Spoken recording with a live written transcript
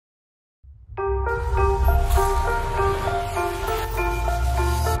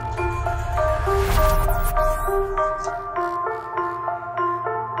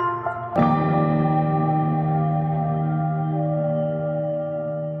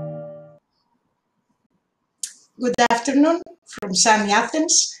Good afternoon from sunny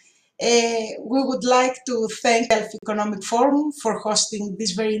Athens. We would like to thank Delphi Economic Forum for hosting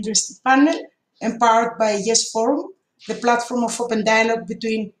this very interesting panel, empowered by Yes Forum, the platform of open dialogue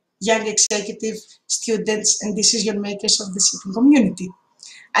between young executives, students, and decision makers of the shipping community.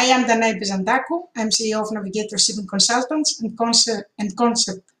 I am Danae Bezantakou. I'm CEO of Navigator Shipping Consultants and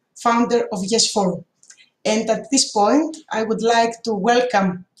concept founder of Yes Forum. And at this point, I would like to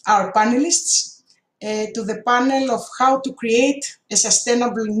welcome our panelists to the panel of how to create a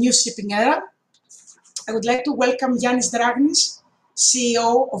sustainable new shipping era. I would like to welcome Yannis Dragnis,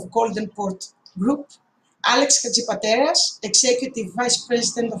 CEO of Goldenport Group, Alex Hadjipateras, Executive Vice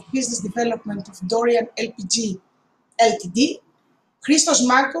President of Business Development of Dorian LPG Ltd, Christos,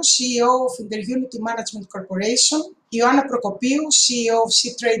 CEO of Interunity Management Corporation, Ioanna Procopiou, CEO of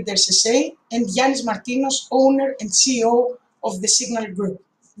Sea Traders SA, and Yannis Martinos, owner and CEO of the Signal Group.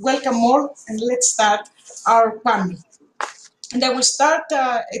 Welcome all, and let's start our panel. And I will start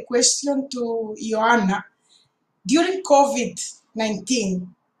a question to Ioanna. During COVID-19,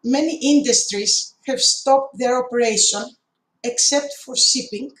 many industries have stopped their operation, except for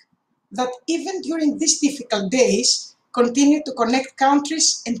shipping, that even during these difficult days continue to connect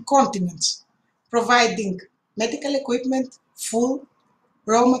countries and continents, providing medical equipment, food,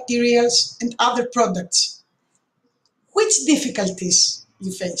 raw materials, and other products. Which difficulties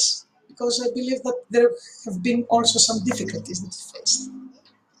you face? Because I believe that there have been also some difficulties that you faced.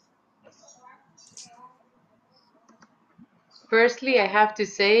 Firstly, I have to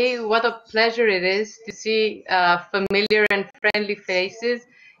say what a pleasure it is to see familiar and friendly faces,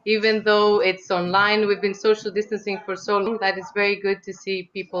 even though it's online. We've been social distancing for so long that it's very good to see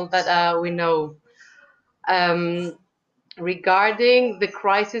people that we know. Regarding the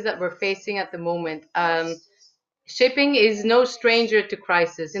crisis that we're facing at the moment, shipping is no stranger to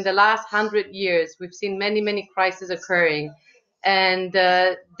crisis. In the last 100 years, we've seen many crises occurring, and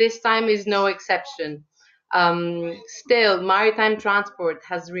this time is no exception. Still, maritime transport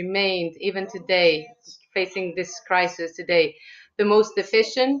has remained, even today, facing this crisis today, the most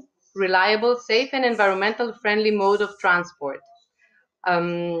efficient, reliable, safe, and environmental friendly mode of transport.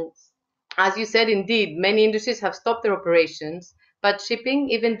 As you said, indeed, many industries have stopped their operations, but shipping,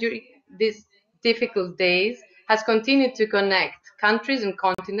 even during these difficult days, has continued to connect countries and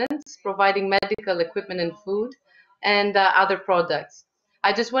continents, providing medical equipment and food and other products.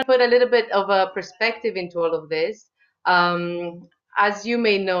 I just want to put a little bit of a perspective into all of this. As you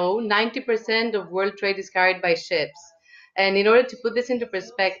may know, 90% of world trade is carried by ships. And in order to put this into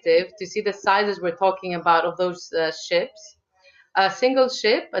perspective, to see the sizes we're talking about of those ships, a single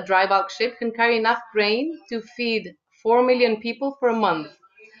ship, a dry bulk ship, can carry enough grain to feed 4 million people for a month.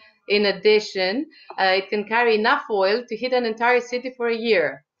 In addition, it can carry enough oil to heat an entire city for a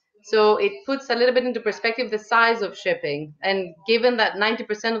year. So it puts a little bit into perspective the size of shipping, and given that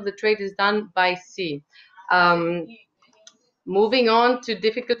 90% of the trade is done by sea. Moving on to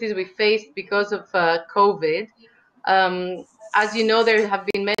difficulties we faced because of COVID. As you know, there have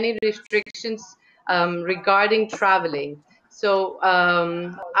been many restrictions regarding traveling. So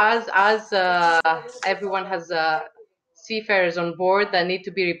as everyone has seafarers on board that need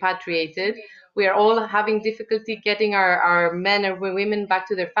to be repatriated, we are all having difficulty getting our men or women back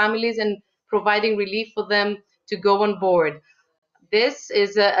to their families and providing relief for them to go on board. This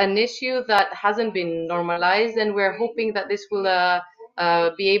is an issue that hasn't been normalized, and we're hoping that this will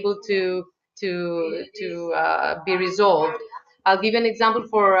be able to be resolved. I'll give you an example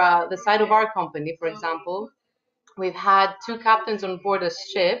for the side of our company. For example, we've had 2 captains on board a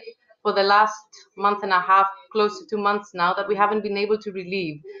ship for the last month and a half, close to 2 months now, that we haven't been able to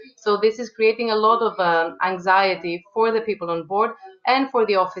relieve. So this is creating a lot of anxiety for the people on board and for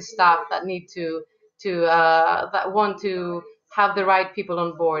the office staff that need that want to have the right people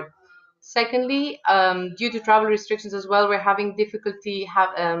on board. Secondly, due to travel restrictions as well, we're having difficulty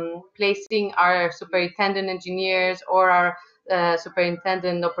placing our superintendent engineers or our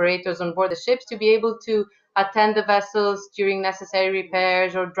superintendent operators on board the ships to be able to attend the vessels during necessary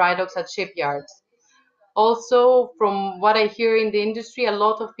repairs or dry docks at shipyards. Also, from what I hear in the industry, a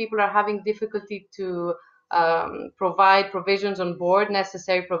lot of people are having difficulty to provide provisions on board,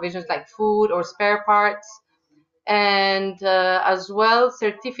 necessary provisions like food or spare parts, and as well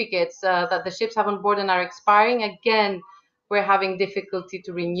certificates that the ships have on board and are expiring. Again, we're having difficulty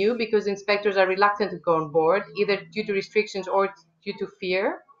to renew because inspectors are reluctant to go on board, either due to restrictions or due to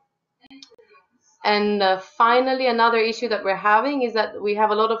fear. And finally, another issue that we're having is that we have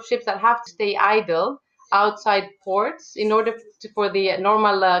a lot of ships that have to stay idle outside ports in order for the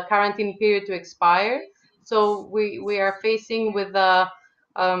normal quarantine period to expire. So we are facing with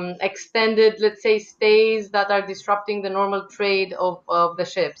extended, let's say, stays that are disrupting the normal trade of the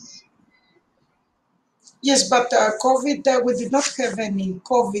ships. Yes, but COVID, we did not have any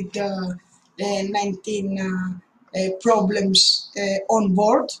COVID-19 problems on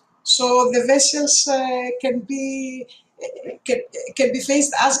board. So the vessels can be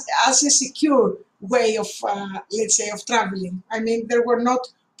faced as a secure way of, let's say, of traveling. I mean, there were not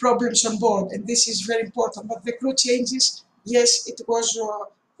problems on board, and this is very important. But the crew changes, yes, it was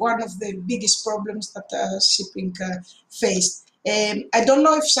one of the biggest problems that shipping faced. I don't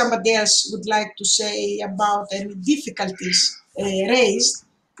know if somebody else would like to say about any difficulties raised.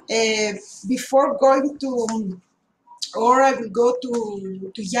 Before going to, or I will go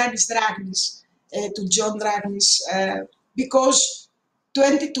to Yannis Dragnis, to John Dragnis, because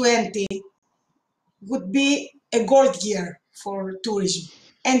 2020 would be a gold year for tourism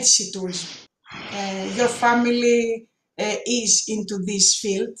and sea tourism. Your family is into this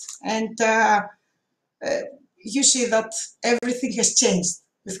field, and you see that everything has changed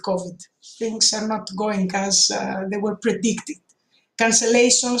with COVID. Things are not going as they were predicted.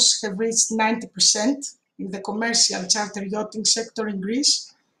 Cancellations have reached 90% in the commercial charter yachting sector in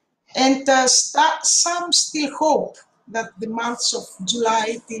Greece. And some still hope that the months of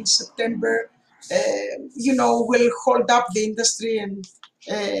July till September, will hold up the industry and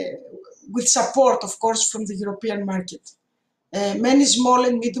with support, of course, from the European market. Many small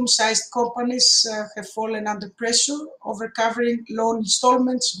and medium-sized companies have fallen under pressure of recovering loan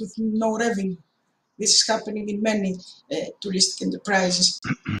installments with no revenue. This is happening in many touristic enterprises.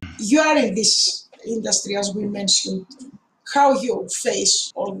 You are in this industry, as we mentioned. How you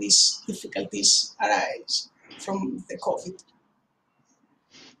face all these difficulties arise from the COVID?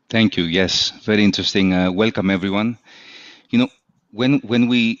 Thank you. Yes, very interesting. Welcome, everyone. When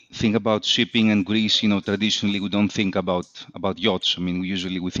we think about shipping in Greece, traditionally we don't think about yachts. I mean,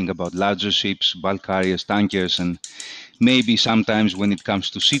 we think about larger ships, bulk carriers, tankers, and maybe sometimes when it comes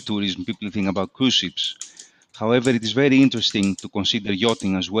to sea tourism, people think about cruise ships. However, it is very interesting to consider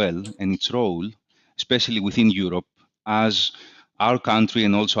yachting as well and its role, especially within Europe, as our country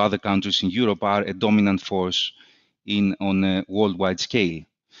and also other countries in Europe are a dominant force on a worldwide scale.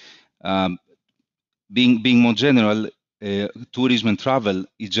 Being more general, tourism and travel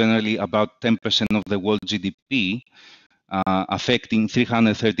is generally about 10% of the world GDP, affecting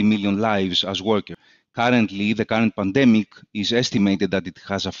 330 million lives as workers. Currently, the current pandemic is estimated that it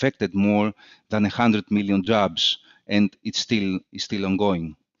has affected more than 100 million jobs, and it's still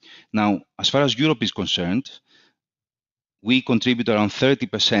ongoing. Now, as far as Europe is concerned, we contribute around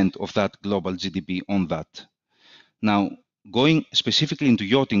 30% of that global GDP on that. Now, going specifically into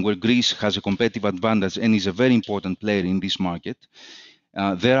yachting, where Greece has a competitive advantage and is a very important player in this market,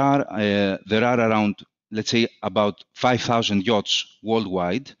 there are around, let's say, about 5,000 yachts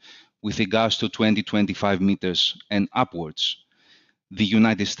worldwide with regards to 20-25 meters and upwards. The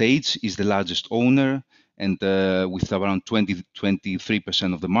United States is the largest owner and with around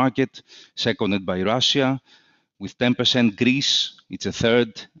 23% of the market, seconded by Russia with 10%. Greece, it's a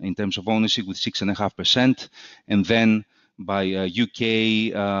third in terms of ownership with 6.5%, and then by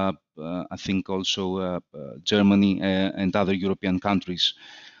UK, I think also Germany and other European countries.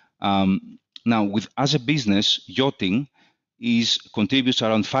 Now, as a business, yachting contributes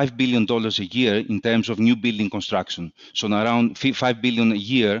around $5 billion a year in terms of new building construction. So around $5 billion a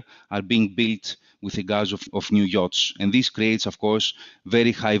year are being built with regards of new yachts. And this creates, of course,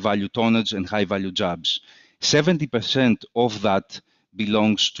 very high value tonnage and high value jobs. 70% of that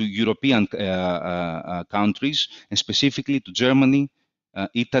belongs to European countries, and specifically to Germany,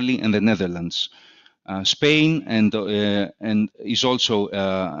 Italy, and the Netherlands. Spain and is also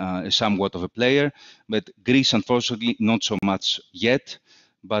somewhat of a player, but Greece, unfortunately, not so much yet.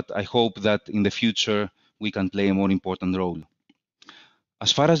 But I hope that in the future we can play a more important role.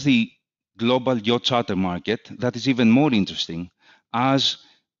 As far as the global yacht charter market, that is even more interesting. As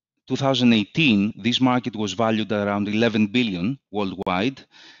 2018, this market was valued at around 11 billion worldwide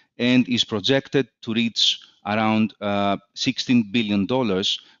and is projected to reach around $16 billion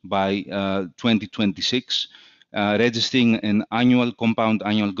by 2026, registering an compound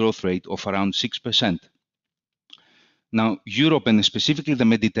annual growth rate of around 6%. Now, Europe and specifically the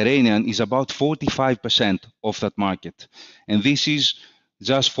Mediterranean is about 45% of that market. And this is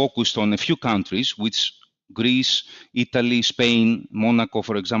just focused on a few countries, which Greece, Italy, Spain, Monaco,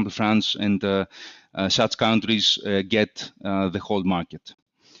 for example, France, and such countries get the whole market.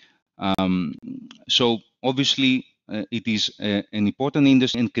 So obviously, it is an important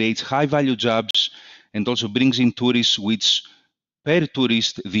industry and creates high-value jobs and also brings in tourists, which per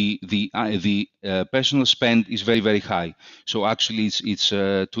tourist, the personal spend is very, very high. So actually, it's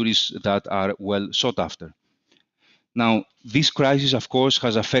tourists that are well sought after. Now, this crisis, of course,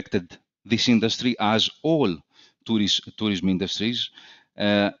 has affected this industry as all tourism industries,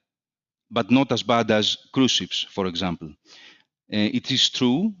 but not as bad as cruise ships, for example. It is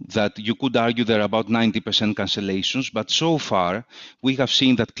true that you could argue there are about 90% cancellations, but so far we have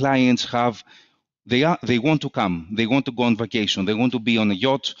seen that clients they want to come, they want to go on vacation, they want to be on a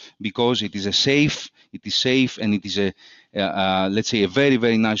yacht because it is safe, and it is let's say a very,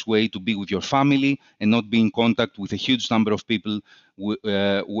 very nice way to be with your family and not be in contact with a huge number of people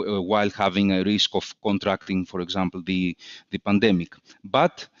while having a risk of contracting, for example, the pandemic.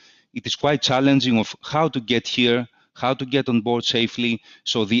 But it is quite challenging of how to get here, how to get on board safely.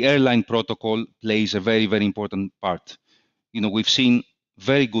 So the airline protocol plays a very, very important part. We've seen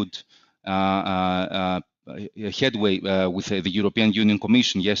very good headway with the European Union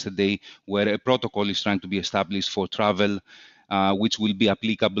Commission yesterday, where a protocol is trying to be established for travel, which will be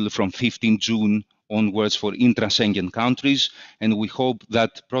applicable from 15 June onwards for intra-Schengen countries. And we hope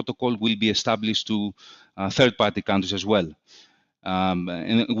that protocol will be established to third-party countries as well.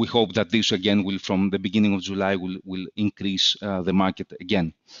 And we hope that this again will, from the beginning of July, will increase the market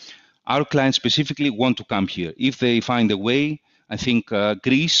again. Our clients specifically want to come here. If they find a way, I think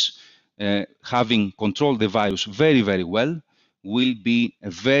Greece, having controlled the virus very, very well, will be a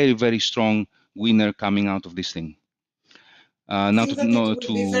very, very strong winner coming out of this thing. Now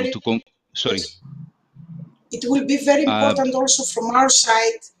sorry. Yes. It will be very important also from our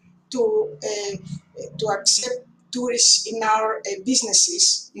side to accept tourists in our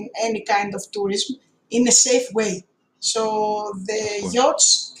businesses, in any kind of tourism, in a safe way. So the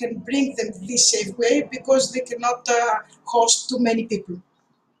yachts can bring them this safe way because they cannot host too many people.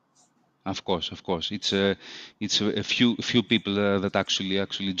 Of course. It's a few people that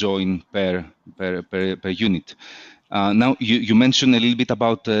actually join per unit. Now you mentioned a little bit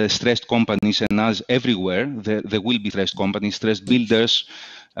about stressed companies, and as everywhere there will be stressed companies, stressed builders,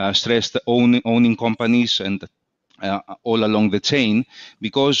 stressed owning companies, and all along the chain,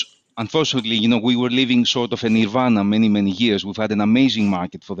 because unfortunately, we were living sort of a nirvana many years. We've had an amazing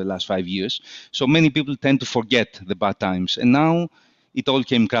market for the last 5 years. So many people tend to forget the bad times. And now it all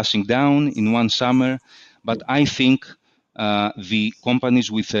came crashing down in one summer. But I think the companies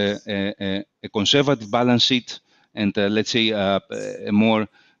with a conservative balance sheet and let's say a more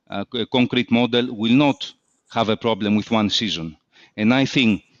concrete model will not have a problem with one season. And I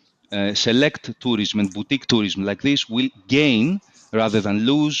think select tourism and boutique tourism like this will gain rather than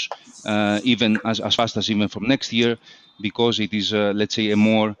lose, even as fast as even from next year, because it is, let's say, a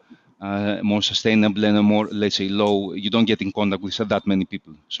more sustainable and a more, let's say, low. You don't get in contact with that many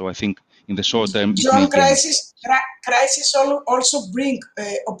people. So I think in the short term, John, crisis also bring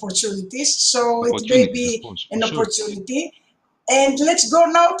opportunities. So it may be an opportunity. And let's go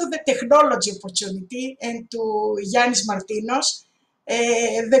now to the technology opportunity and to Yannis Martinos.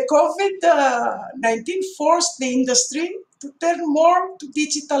 The COVID-19 forced the industry to turn more to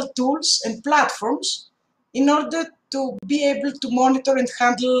digital tools and platforms in order to be able to monitor and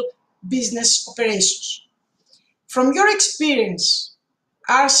handle business operations. From your experience,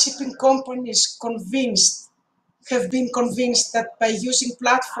 are shipping companies have been convinced that by using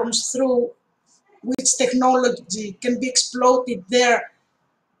platforms through which technology can be exploited there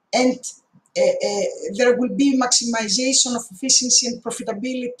and there will be maximization of efficiency and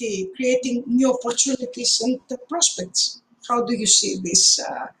profitability, creating new opportunities and prospects? How do you see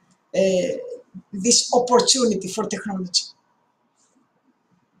this opportunity for technology?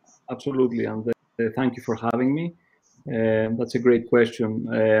 Absolutely, and thank you for having me. That's a great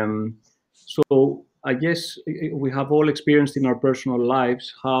question. So I guess we have all experienced in our personal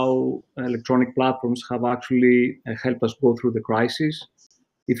lives how electronic platforms have actually helped us go through the crisis.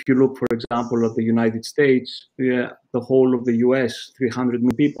 If you look, for example, at the United States, the whole of the US, 300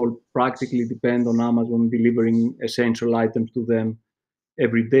 million people practically depend on Amazon delivering essential items to them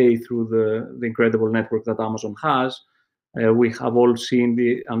every day through the incredible network that Amazon has. We have all seen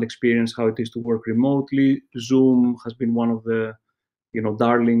and experienced how it is to work remotely. Zoom has been one of the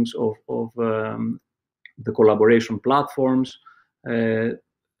darlings of the collaboration platforms.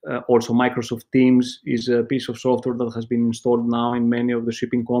 Also, Microsoft Teams is a piece of software that has been installed now in many of the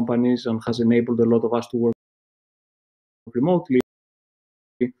shipping companies and has enabled a lot of us to work remotely.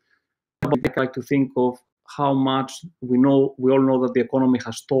 I'd like to think of how much we all know that the economy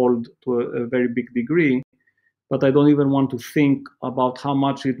has stalled to a very big degree, but I don't even want to think about how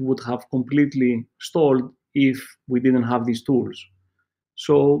much it would have completely stalled if we didn't have these tools.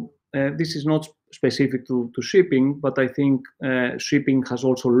 So this is not specific to shipping, but I think shipping has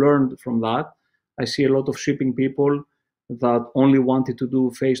also learned from that. I see a lot of shipping people that only wanted to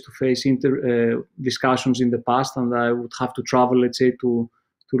do face-to-face discussions in the past, and I would have to travel, let's say, to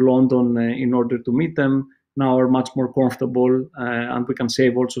London in order to meet them. Now are much more comfortable, and we can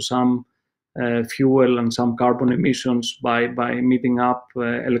save also some fuel and some carbon emissions by meeting up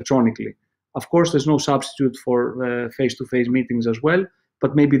electronically. Of course, there's no substitute for face-to-face meetings as well,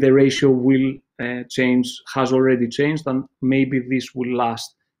 but maybe the ratio will change, has already changed, and maybe this will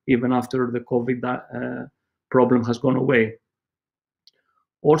last even after the COVID problem has gone away.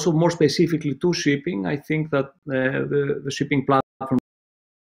 Also, more specifically to shipping, I think that the shipping platforms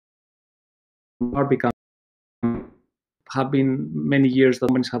are becoming, have been many years that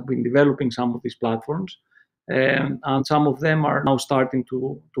companies have been developing some of these platforms, and some of them are now starting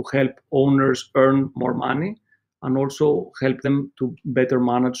to help owners earn more money and also help them to better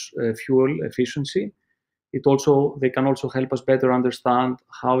manage fuel efficiency. They can also help us better understand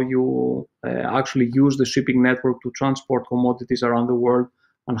how you actually use the shipping network to transport commodities around the world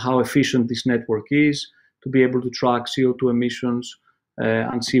and how efficient this network is, to be able to track CO2 emissions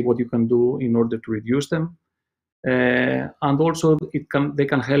and see what you can do in order to reduce them. And also they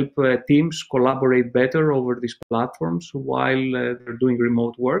can help teams collaborate better over these platforms while they're doing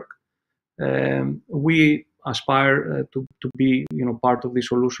remote work. We aspire to be part of the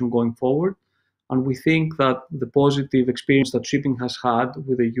solution going forward. And we think that the positive experience that shipping has had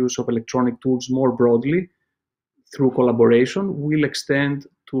with the use of electronic tools more broadly through collaboration will extend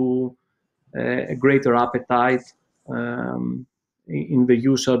to a greater appetite in the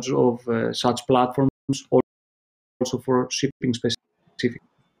usage of such platforms, also for shipping specific.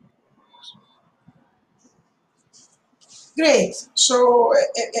 Great. So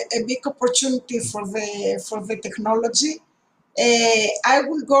a big opportunity for the technology. I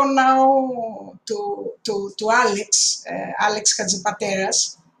will go now to Alex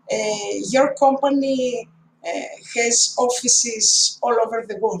Hadjipateras. Your company has offices all over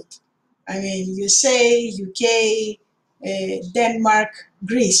the world. I mean, USA, UK, Denmark,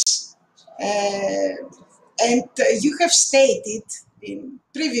 Greece. And you have stated in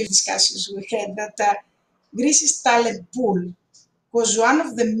previous discussions we had that Greece's talent pool was one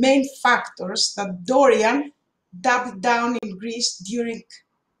of the main factors that Dorian doubled down in Greece during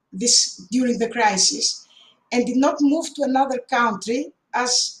the crisis and did not move to another country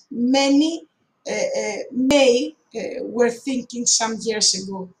as many were thinking some years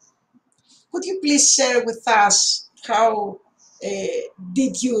ago. Could you please share with us how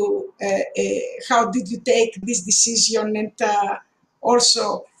did you take this decision, and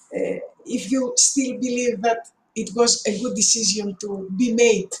also if you still believe that it was a good decision to be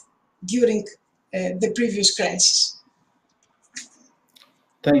made during the previous crisis?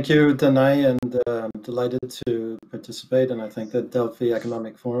 Thank you, Danae, and I'm delighted to participate, and I thank the Delphi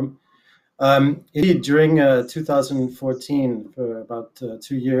Economic Forum. Indeed, during 2014, for about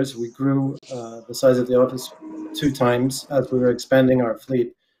 2 years, we grew the size of the office 2 times as we were expanding our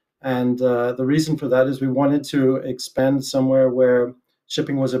fleet. And the reason for that is we wanted to expand somewhere where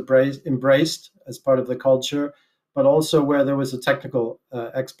shipping was embraced as part of the culture, but also where there was a technical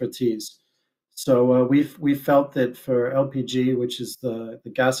expertise. So we felt that for LPG, which is the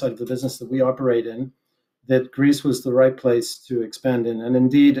gas side of the business that we operate in, that Greece was the right place to expand in. And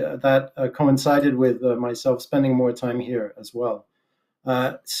indeed, that coincided with myself spending more time here as well.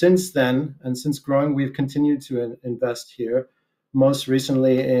 Since then, and since growing, we've continued to invest here, most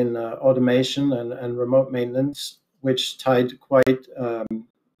recently in automation and remote maintenance, which tied quite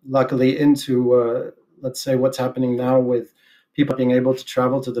luckily into, let's say, what's happening now with people being able to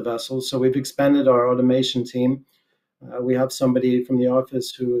travel to the vessels. So we've expanded our automation team. We have somebody from the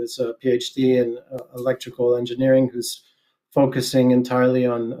office who is a PhD in electrical engineering who's focusing entirely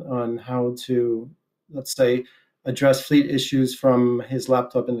on how to, let's say, address fleet issues from his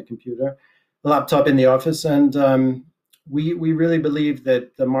laptop in the office. And we really believe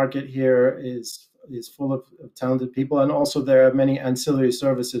that the market here is full of talented people. And also there are many ancillary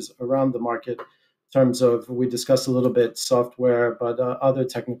services around the market in terms of, we discussed a little bit software, but other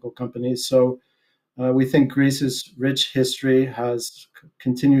technical companies. So we think Greece's rich history has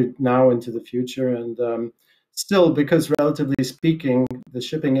continued now into the future, and still, because relatively speaking, the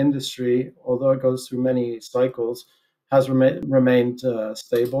shipping industry, although it goes through many cycles, has remained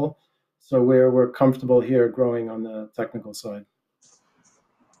stable. So we're comfortable here growing on the technical side.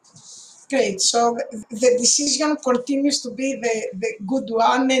 Great. So the decision continues to be the good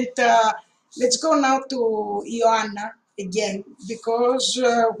one, and let's go now to Ioanna again, because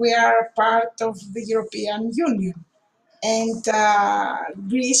we are part of the European Union, and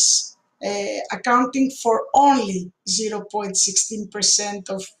Greece accounting for only 0.16%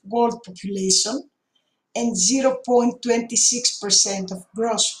 of world population and 0.26% of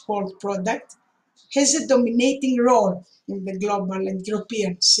gross world product, has a dominating role in the global and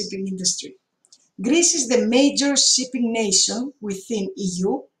European shipping industry. Greece is the major shipping nation within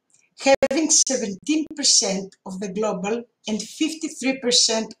EU, having 17% of the global and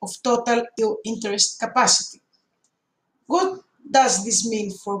 53% of total EU interest capacity. What does this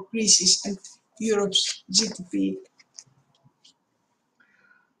mean for Greece's and Europe's GDP?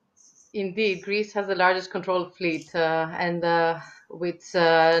 Indeed, Greece has the largest controlled fleet, and it's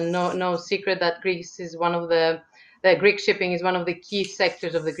no secret that Greece is one of the Greek shipping is one of the key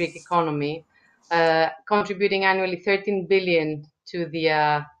sectors of the Greek economy, contributing annually 13 billion to the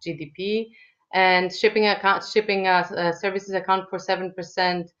GDP, and shipping services account for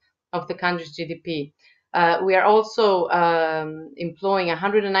 7% of the country's GDP. We are also employing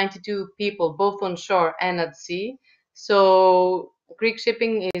 192 people, both on shore and at sea. So Greek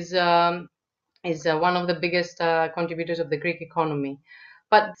shipping is one of the biggest contributors of the Greek economy.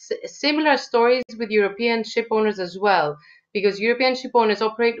 But similar stories with European ship owners as well, because European ship owners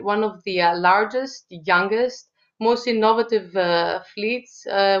operate one of the largest, youngest, most innovative fleets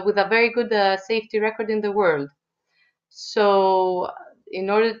with a very good safety record in the world. So in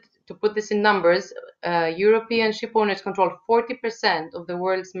order to put this in numbers, European ship owners control 40% of the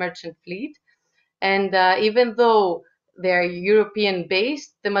world's merchant fleet. And even though they're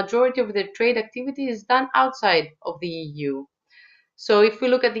European-based, the majority of their trade activity is done outside of the EU. So if we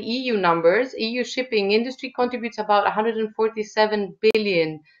look at the EU numbers, EU shipping industry contributes about 147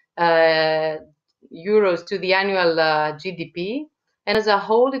 billion euros to the annual GDP. And as a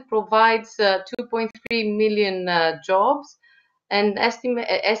whole, it provides 2.3 million jobs and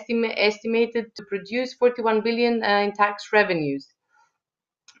estimated to produce 41 billion in tax revenues.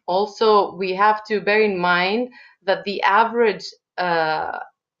 Also, we have to bear in mind that the average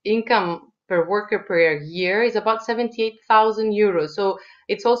income per worker per year is about 78,000 euros. So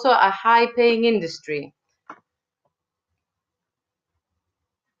it's also a high-paying industry.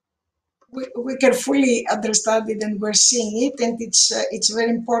 We can fully understand it, and we're seeing it, and it's very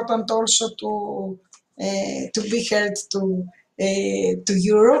important also to be heard to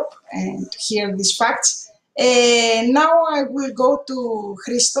Europe and to hear these facts. Now I will go to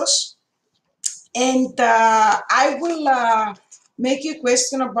Christos, and I will make you a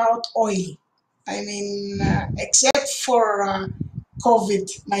question about oil. I mean, except for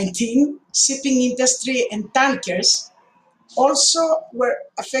COVID-19, shipping industry and tankers also were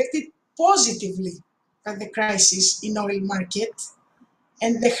affected positively by the crisis in oil market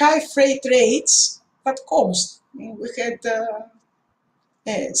and the high freight rates that caused. I mean, we had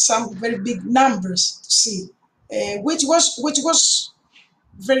some very big numbers to see, which was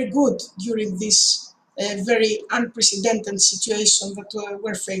very good during this very unprecedented situation that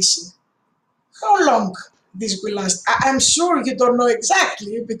we're facing. How long this will last? I'm sure you don't know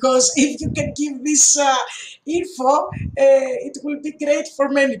exactly, because if you can give this info, it will be great for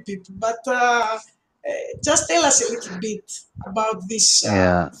many people. But just tell us a little bit about this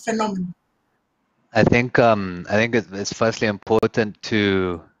phenomenon. I think it's firstly important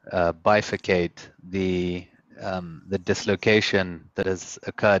to bifurcate the dislocation that has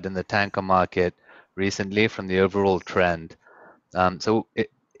occurred in the tanker market recently from the overall trend.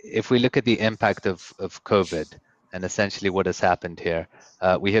 If we look at the impact of COVID and essentially what has happened here,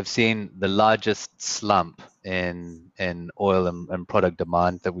 we have seen the largest slump in oil and product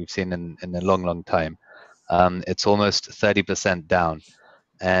demand that we've seen in a long time. It's almost 30% down.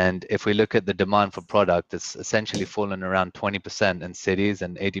 And if we look at the demand for product, it's essentially fallen around 20% in cities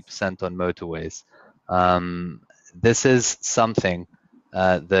and 80% on motorways. This is something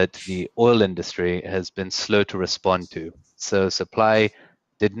that the oil industry has been slow to respond to. So supply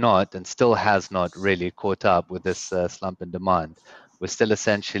did not and still has not really caught up with this slump in demand. We're still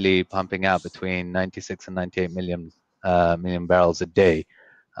essentially pumping out between 96 and 98 million barrels a day.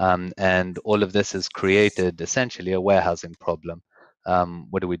 And all of this has created essentially a warehousing problem.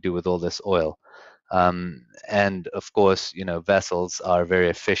 What do we do with all this oil? And of course, vessels are very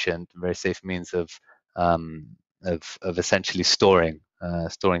efficient, very safe means of essentially storing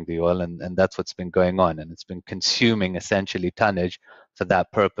the oil, and that's what's been going on, and it's been consuming essentially tonnage for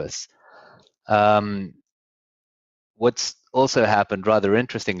that purpose. What's also happened rather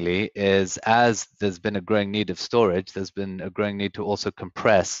interestingly is, as there's been a growing need of storage, there's been a growing need to also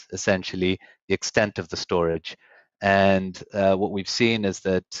compress essentially the extent of the storage. And what we've seen is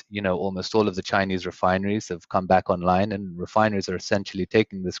that almost all of the Chinese refineries have come back online, and refineries are essentially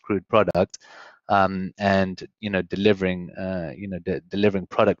taking this crude product, and delivering delivering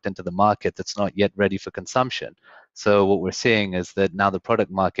product into the market that's not yet ready for consumption. So what we're seeing is that now the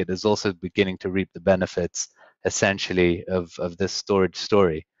product market is also beginning to reap the benefits, essentially, of this storage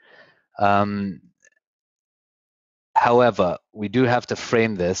story. However, we do have to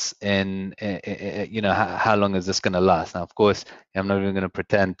frame this in, how long is this going to last? Now, of course, I'm not even going to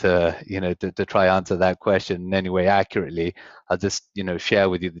pretend to, to try answer that question in any way accurately. I'll just, share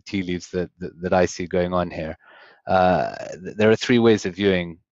with you the tea leaves that I see going on here. There are three ways of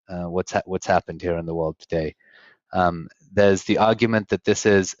viewing what's happened here in the world today. There's the argument that this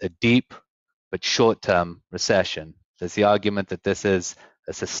is a deep but short-term recession. There's the argument that this is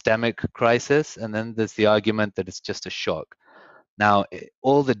a systemic crisis, and then there's the argument that it's just a shock. Now,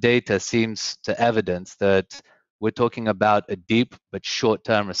 all the data seems to evidence that we're talking about a deep but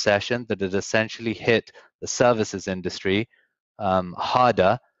short-term recession that has essentially hit the services industry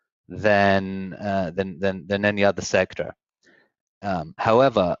harder than any other sector.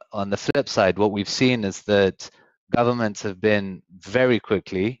 However, on the flip side, what we've seen is that governments have been very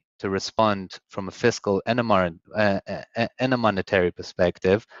quickly to respond from a fiscal and a monetary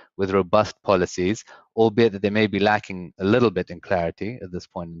perspective with robust policies, albeit that they may be lacking a little bit in clarity at this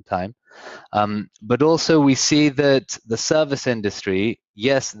point in time. But also we see that the service industry,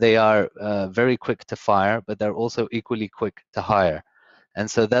 yes, they are very quick to fire, but they're also equally quick to hire.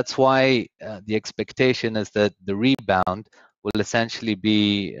 And so that's why the expectation is that the rebound will essentially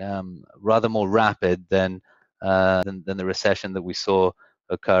be rather more rapid than the recession that we saw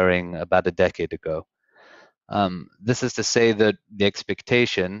occurring about a decade ago. This is to say that the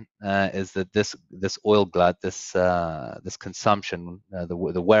expectation is that this oil glut, this consumption, the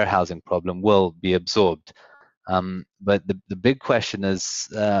warehousing problem will be absorbed. But the big question is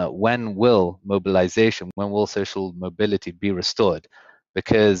when will mobilization, when will social mobility be restored?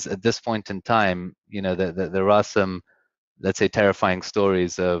 Because at this point in time, there are some, let's say, terrifying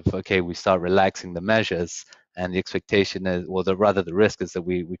stories of, okay, we start relaxing the measures, and the expectation is, well, rather the risk is that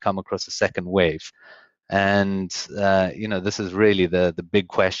we come across a second wave. And this is really the big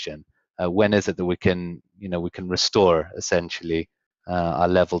question. When is it that we can restore essentially our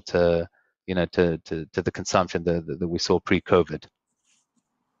level to the consumption that we saw pre-COVID?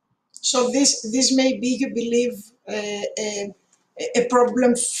 So this may be, you believe, a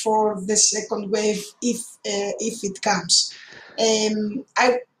problem for the second wave if it comes.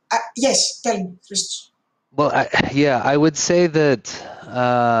 Yes, tell me, Christos. Well, I would say that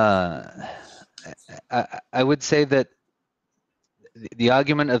I would say that the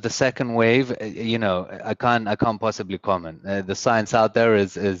argument of the second wave, I can't possibly comment. The science out there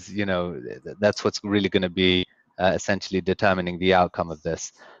is that's what's really going to be essentially determining the outcome of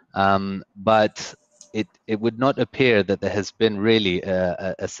this. But it would not appear that there has been really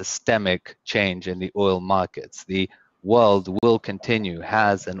a systemic change in the oil markets. The world will continue,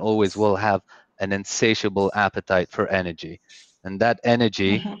 has and always will have an insatiable appetite for energy. And that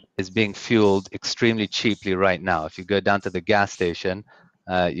energy is being fueled extremely cheaply right now. If you go down to the gas station,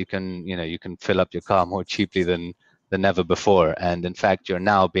 you can fill up your car more cheaply than ever before. And in fact, you're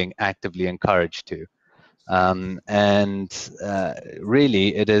now being actively encouraged to.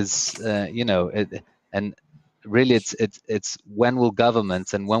 Really, it is, and really, it's when will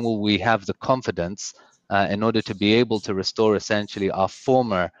governments and when will we have the confidence in order to be able to restore essentially our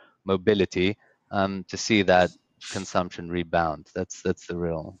former mobility to see that consumption rebound? That's the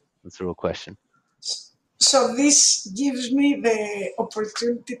real question. So this gives me the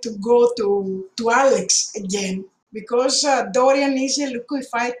opportunity to go to Alex again, because Dorian is a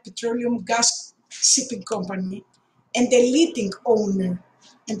liquefied petroleum gas shipping company and a leading owner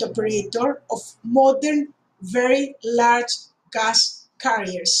and operator of modern, very large gas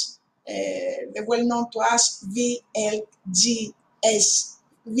carriers. They're well known to us, VLGCs.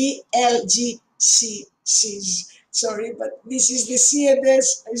 Sorry, but this is the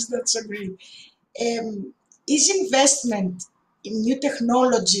CNS, is not so great. Is investment in new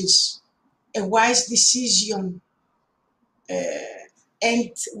technologies a wise decision,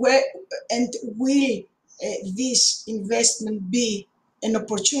 and will this investment be an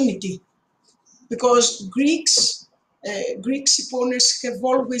opportunity? Because Greek ship owners have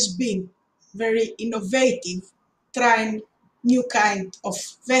always been very innovative, trying new kind of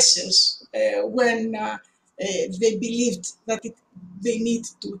vessels when they believed that they need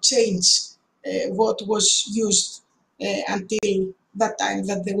to change what was used until that time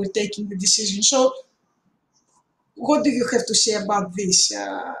that they were taking the decision. So what do you have to say about this?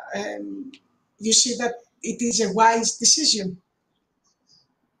 You see that it is a wise decision?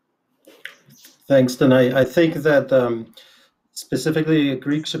 Thanks, Danae. I think that specifically,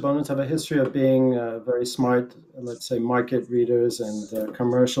 Greek shipowners have a history of being very smart, let's say, market readers and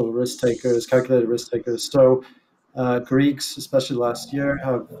commercial risk takers, calculated risk takers. So Greeks, especially last year,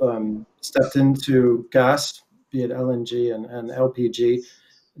 have stepped into gas, be it LNG and LPG,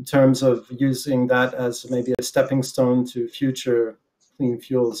 in terms of using that as maybe a stepping stone to future clean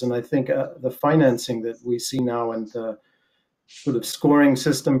fuels. And I think the financing that we see now and the sort of scoring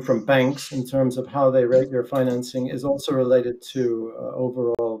system from banks in terms of how they rate your financing is also related to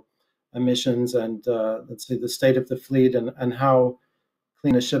overall emissions and, let's say, the state of the fleet and how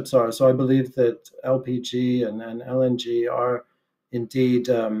clean the ships are. So I believe that LPG and LNG are indeed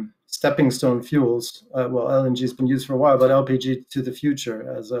stepping stone fuels. Well, LNG has been used for a while, but LPG to the future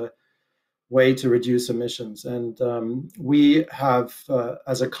as a way to reduce emissions. And we have,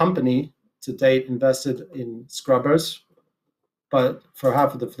 as a company, to date, invested in scrubbers, but for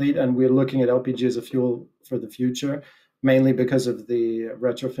half of the fleet, and we're looking at LPG as a fuel for the future, mainly because of the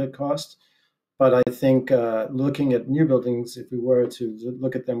retrofit cost. But I think looking at new buildings, if we were to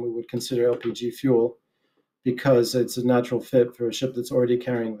look at them, we would consider LPG fuel because it's a natural fit for a ship that's already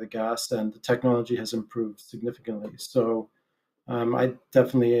carrying the gas, and the technology has improved significantly. So I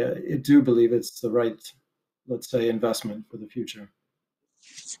definitely do believe it's the right, let's say, investment for the future.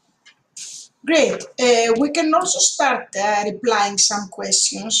 Great. We can also start replying some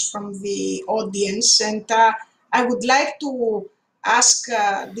questions from the audience, and I would like to ask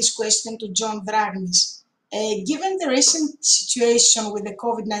this question to John Dragnis. Given the recent situation with the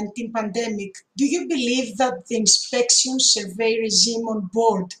COVID-19 pandemic, do you believe that the inspection survey regime on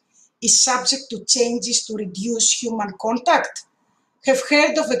board is subject to changes to reduce human contact? Have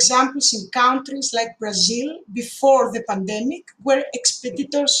heard of examples in countries like Brazil before the pandemic where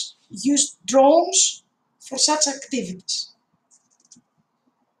expeditors used drones for such activities.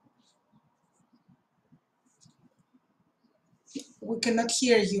 We cannot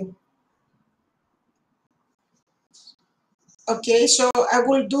hear you. Okay, so I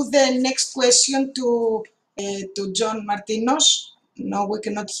will do the next question to John Martinos. No, we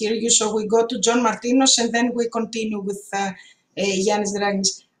cannot hear you, so we go to John Martinos and then we continue with Yannis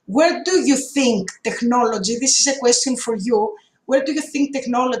Dragnis. Where do you think technology, this is a question for you, where do you think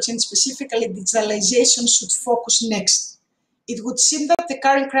technology and specifically digitalization should focus next? It would seem that the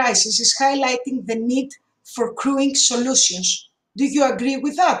current crisis is highlighting the need for crewing solutions. Do you agree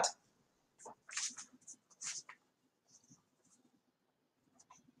with that?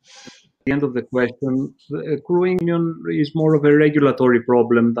 The end of the question, the crewing union is more of a regulatory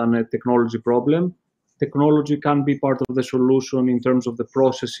problem than a technology problem. Technology can be part of the solution in terms of the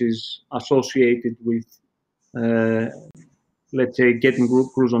processes associated with, let's say, getting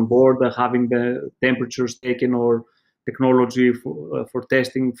crews on board, having the temperatures taken, or technology for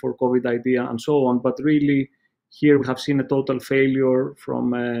testing for COVID idea and so on. But really, here we have seen a total failure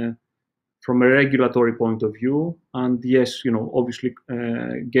from a regulatory point of view. And yes, obviously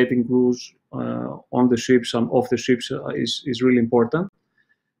getting crews on the ships and off the ships is really important.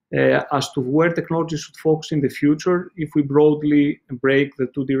 As to where technology should focus in the future, if we broadly break the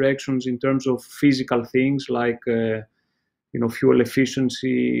two directions in terms of physical things like fuel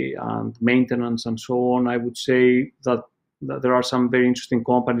efficiency and maintenance and so on, I would say that there are some very interesting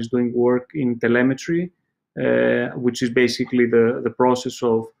companies doing work in telemetry, which is basically the process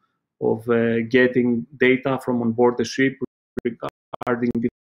of getting data from on board the ship regarding the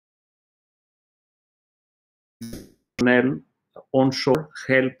onshore,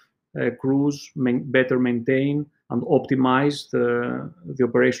 help crews better maintain and optimize the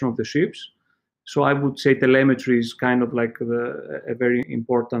operation of the ships. So I would say telemetry is kind of like a very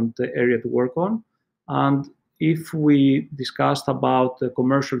important area to work on. And if we discussed about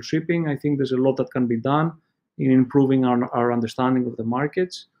commercial shipping, I think there's a lot that can be done in improving our understanding of the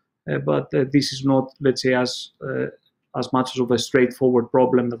markets. But this is not, let's say, as much of a straightforward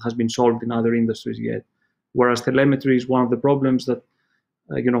problem that has been solved in other industries yet. Whereas telemetry is one of the problems that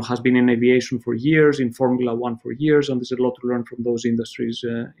has been in aviation for years, in Formula One for years, and there's a lot to learn from those industries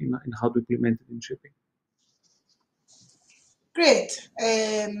in how to implement it in shipping. Great.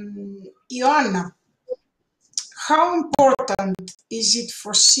 Ioanna, how important is it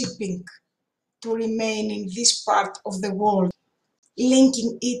for shipping to remain in this part of the world,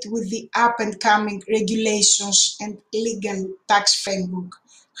 linking it with the up-and-coming regulations and legal tax framework?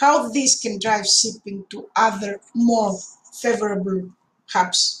 How this can drive shipping to other more favorable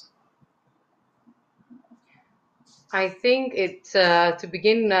hubs? I think it's, to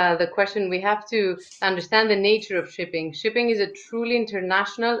begin the question, we have to understand the nature of shipping. Shipping is a truly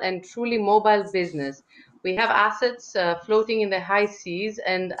international and truly mobile business. We have assets floating in the high seas,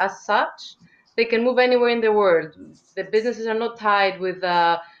 and as such, they can move anywhere in the world. The businesses are not tied with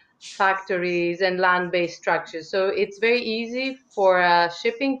factories and land-based structures. So it's very easy for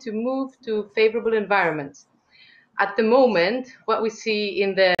shipping to move to favorable environments. At the moment, what we see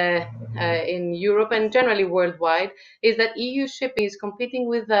in Europe and generally worldwide is that EU shipping is competing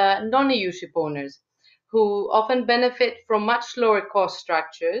with non-EU ship owners, who often benefit from much lower cost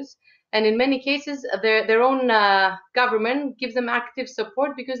structures. And in many cases, their own government gives them active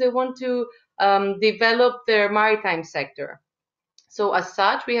support because they want to develop their maritime sector. So as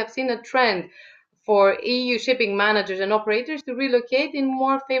such, we have seen a trend for EU shipping managers and operators to relocate in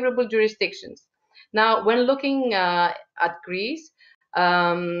more favorable jurisdictions. Now, when looking at Greece,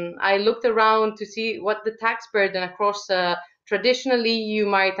 I looked around to see what the tax burden across traditional EU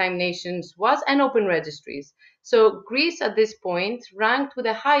maritime nations was and open registries. So Greece at this point ranked with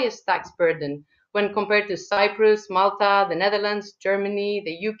the highest tax burden when compared to Cyprus, Malta, the Netherlands, Germany,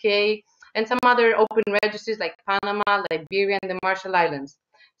 the UK, and some other open registries like Panama, Liberia, and the Marshall Islands.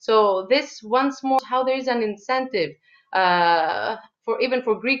 So this once more how there is an incentive even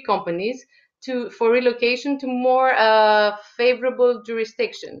for Greek companies for relocation to more favorable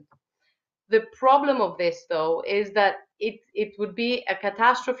jurisdiction. The problem of this, though, is that it would be a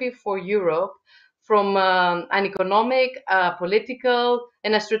catastrophe for Europe from an economic, political,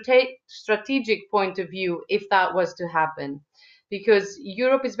 and a strategic point of view if that was to happen. Because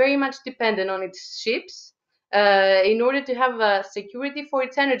Europe is very much dependent on its ships in order to have security for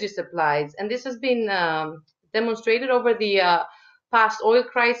its energy supplies. And this has been demonstrated over the past oil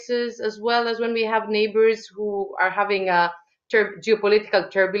crisis, as well as when we have neighbors who are having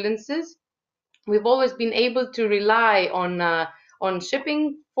geopolitical turbulences. We've always been able to rely on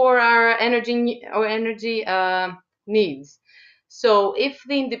shipping for our energy needs. So if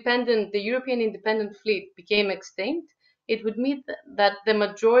the European independent fleet became extinct, it would mean that the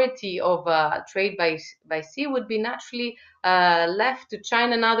majority of trade by sea would be naturally left to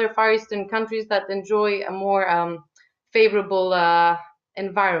China and other Far Eastern countries that enjoy a more favorable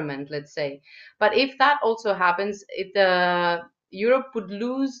environment, let's say. But if that also happens, Europe would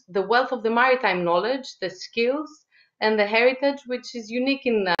lose the wealth of the maritime knowledge, the skills, and the heritage, which is unique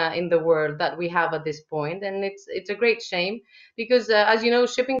in the world that we have at this point. And it's a great shame because, as you know,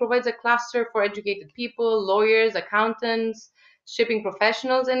 shipping provides a cluster for educated people, lawyers, accountants, shipping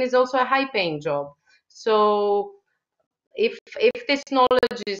professionals, and is also a high-paying job. So if this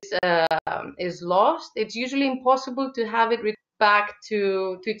knowledge is lost, it's usually impossible to have it back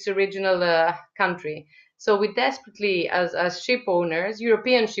to its original country. So we desperately, as ship owners,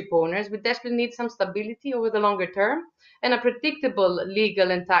 European ship owners, we desperately need some stability over the longer term and a predictable legal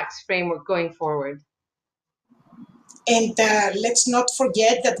and tax framework going forward. And let's not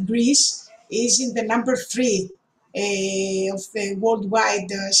forget that Greece is in the number 3 of the worldwide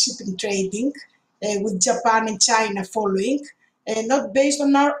shipping trading, with Japan and China following, not based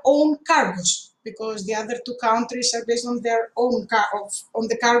on our own cargos, because the other 2 countries are based on their own on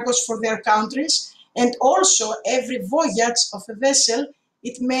the cargos for their countries. And also, every voyage of a vessel,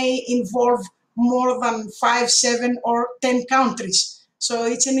 it may involve more than 5, 7, or 10 countries. So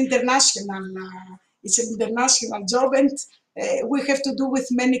it's an international job, and we have to do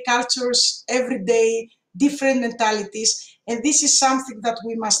with many cultures every day, different mentalities. And this is something that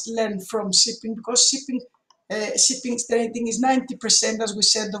we must learn from shipping, because shipping trading is 90%, as we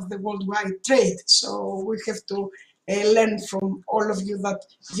said, of the worldwide trade. So we have to learn from all of you that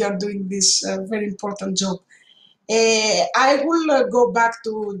you are doing this very important job. I will go back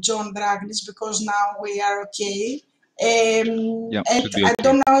to John Dragnis because now we are okay. And okay. I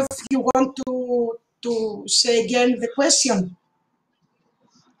don't know if you want to say again the question.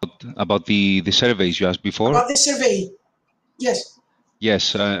 About the surveys you asked before? About the survey, yes.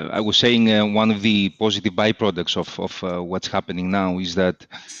 Yes, I was saying one of the positive byproducts of what's happening now is that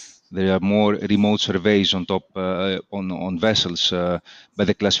there are more remote surveys on top on vessels by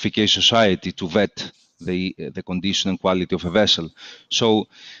the classification society to vet the condition and quality of a vessel. So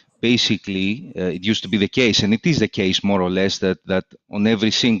basically, it used to be the case, and it is the case more or less, that on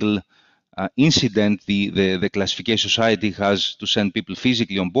every single incident, the classification society has to send people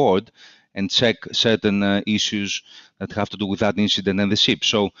physically on board and check certain issues that have to do with that incident and the ship.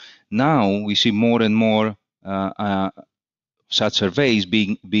 So now we see more and more such surveys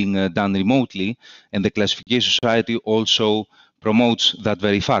being done remotely, and the classification society also promotes that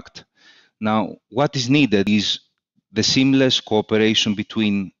very fact. Now, what is needed is the seamless cooperation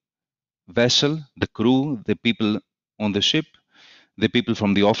between vessel, the crew, the people on the ship, the people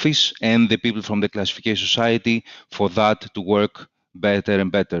from the office, and the people from the classification society for that to work better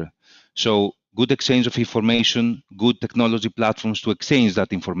and better. So good exchange of information, good technology platforms to exchange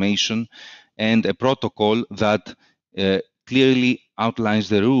that information, and a protocol that clearly outlines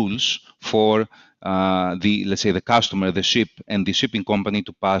the rules for let's say the customer, the ship, and the shipping company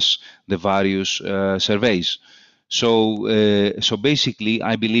to pass the various surveys. So basically,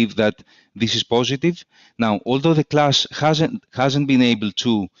 I believe that this is positive. Now, although the class hasn't been able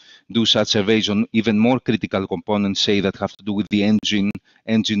to do such surveys on even more critical components, say that have to do with the engine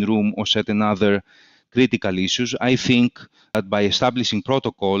room, or certain other critical issues, I think that by establishing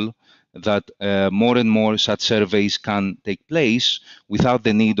protocol, that more and more such surveys can take place without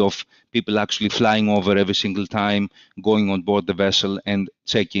the need of people actually flying over every single time, going on board the vessel and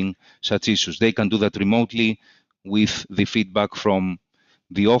checking such issues. They can do that remotely with the feedback from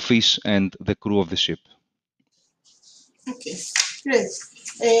the office and the crew of the ship. Okay, great.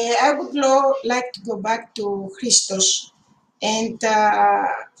 I would like to go back to Christos and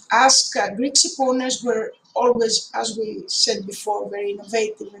ask Greek ship owners were always, as we said before, very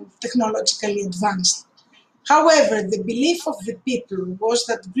innovative and technologically advanced. However, the belief of the people was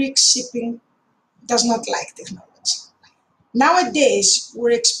that Greek shipping does not like technology. Nowadays,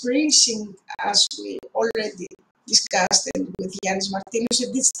 we're experiencing, as we already discussed and with Yannis Martinos, a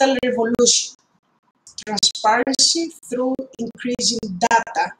digital revolution. Transparency through increasing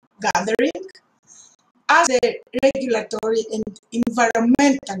data gathering, as the regulatory and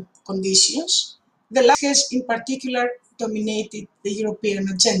environmental conditions, the last has in particular dominated the European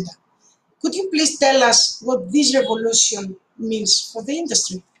agenda. Could you please tell us what this revolution means for the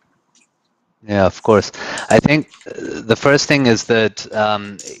industry? Yeah, of course. I think the first thing is that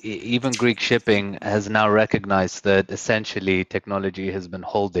even Greek shipping has now recognized that essentially technology has been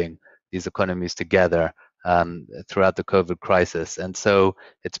holding these economies together throughout the COVID crisis, and so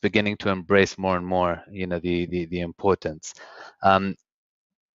it's beginning to embrace more and more, the importance. The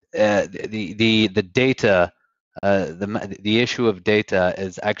data, the issue of data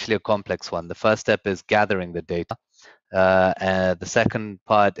is actually a complex one. The first step is gathering the data. And the second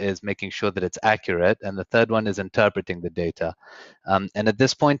part is making sure that it's accurate, and the third one is interpreting the data. And at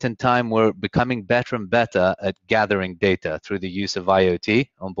this point in time, we're becoming better and better at gathering data through the use of IoT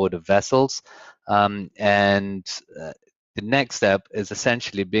on board of vessels. The next step is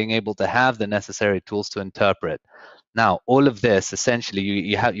essentially being able to have the necessary tools to interpret. Now, all of this essentially,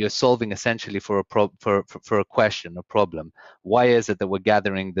 you're solving essentially for a question, a problem. Why is it that we're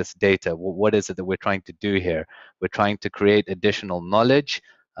gathering this data? What is it that we're trying to do here? We're trying to create additional knowledge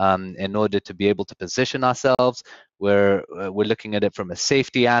in order to be able to position ourselves. We're looking at it from a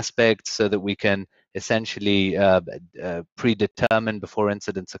safety aspect so that we can essentially predetermine before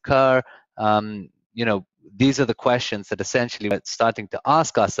incidents occur. These are the questions that essentially we're starting to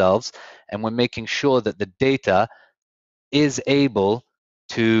ask ourselves, and we're making sure that the data is able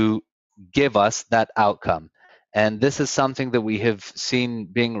to give us that outcome. And this is something that we have seen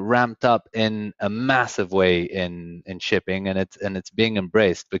being ramped up in a massive way in shipping, and it's being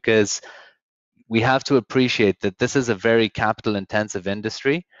embraced, because we have to appreciate that this is a very capital intensive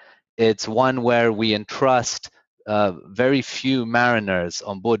industry. It's one where we entrust very few mariners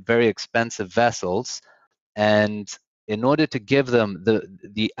on board very expensive vessels, and in order to give them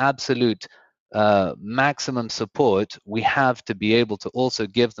the absolute maximum support, we have to be able to also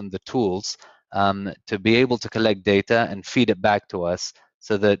give them the tools to be able to collect data and feed it back to us,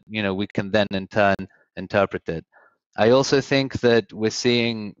 so that we can then in turn interpret it. I also think that we're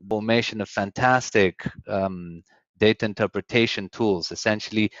seeing the formation of fantastic data interpretation tools,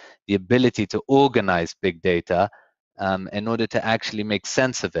 essentially the ability to organize big data in order to actually make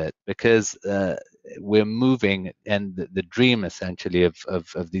sense of it, because we're moving, and the dream essentially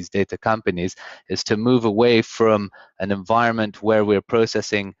of these data companies is to move away from an environment where we're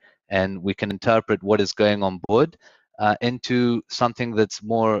processing and we can interpret what is going on board into something that's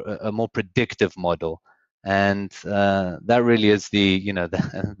a more predictive model. And that really is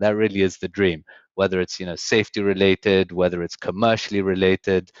that really is the dream, whether it's safety related, whether it's commercially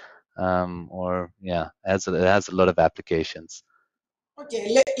related, or it has a lot of applications.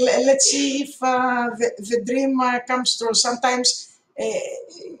 Okay, let's see if the dream comes true. Sometimes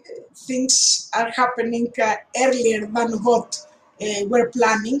things are happening earlier than what we're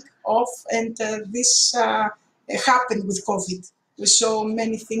planning of, and this happened with COVID. We saw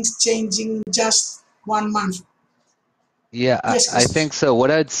many things changing in just 1 month. Yeah, Yes, I think so.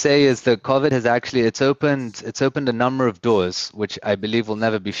 What I'd say is that COVID has actually, it's opened a number of doors, which I believe will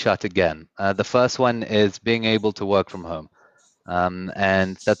never be shut again. The first one is being able to work from home.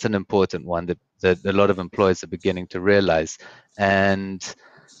 And that's an important one that a lot of employers are beginning to realize. And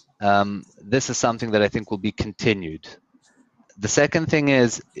this is something that I think will be continued. The second thing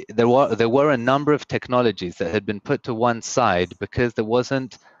is there were a number of technologies that had been put to one side because there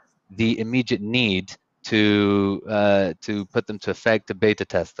wasn't the immediate need to put them to effect, to beta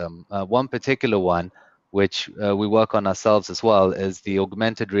test them. One particular one, which we work on ourselves as well, is the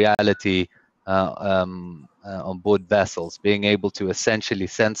augmented reality on board vessels, being able to essentially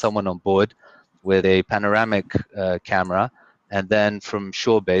send someone on board with a panoramic camera, and then from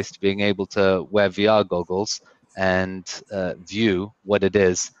shore-based being able to wear VR goggles and view what it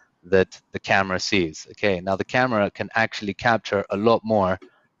is that the camera sees. Okay, now the camera can actually capture a lot more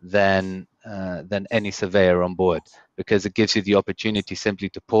than any surveyor on board, because it gives you the opportunity simply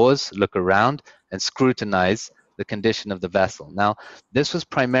to pause, look around, and scrutinize the condition of the vessel. Now, this was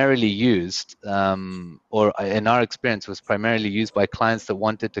primarily used, or in our experience, was primarily used by clients that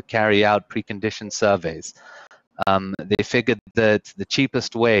wanted to carry out precondition surveys. They figured that the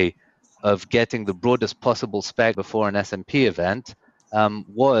cheapest way of getting the broadest possible spec before an SMP event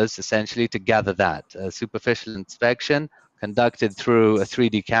was essentially to gather that. A superficial inspection conducted through a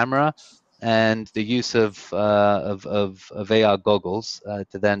 3D camera and the use of AR goggles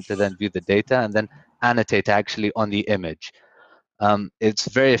to then view the data and then annotate actually on the image. It's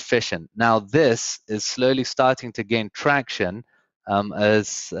very efficient. Now this is slowly starting to gain traction,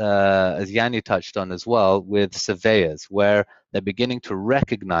 as Yannis touched on as well, with surveyors, where they're beginning to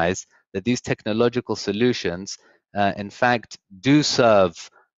recognize that these technological solutions, in fact, do serve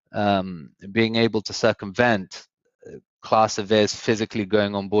being able to circumvent class surveyors physically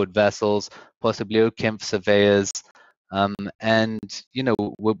going on board vessels, possibly OKIMF surveyors, and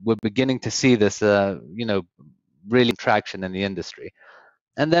we're beginning to see this, really traction in the industry.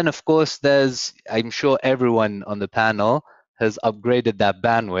 And then, of course, I'm sure everyone on the panel has upgraded that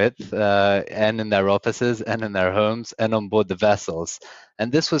bandwidth, and in their offices and in their homes and on board the vessels.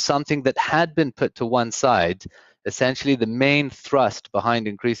 And this was something that had been put to one side. Essentially, the main thrust behind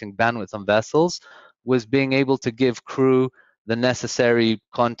increasing bandwidth on vessels was being able to give crew the necessary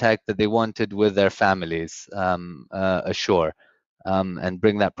contact that they wanted with their families ashore, and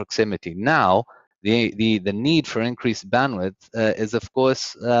bring that proximity. Now, the need for increased bandwidth is, of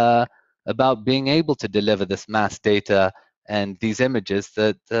course, about being able to deliver this mass data and these images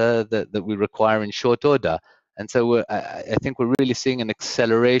that we require in short order. And so I think we're really seeing an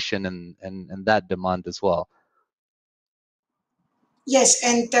acceleration in that demand as well. Yes,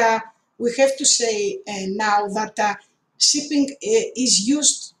 and we have to say now that shipping is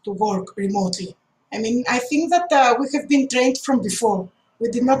used to work remotely. I mean, I think that we have been trained from before. We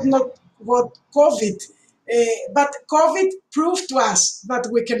did not know what COVID, but COVID proved to us that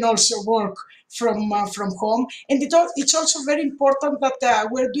we can also work from home. And it's also very important that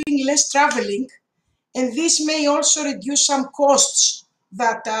we're doing less traveling, and this may also reduce some costs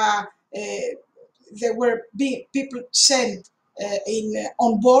that there were people sent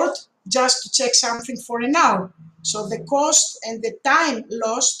on board just to check something for an hour. So the cost and the time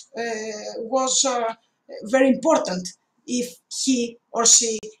lost was very important if he or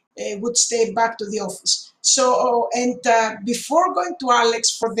she would stay back to the office. So, and before going to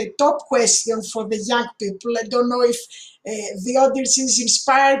Alex for the top question for the young people, I don't know if the audience is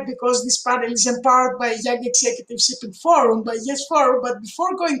inspired because this panel is empowered by Young Executive Shipping Forum, by Yes Forum, but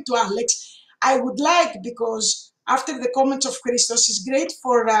before going to Alex, I would like, because after the comments of Christos, it's great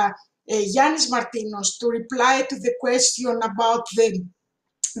for Yannis Martinos to reply to the question about the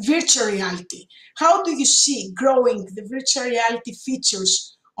virtual reality. How do you see growing the virtual reality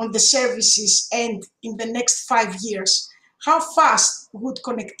features on the services end in the next 5 years? How fast would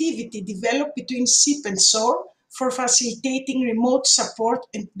connectivity develop between ship and shore for facilitating remote support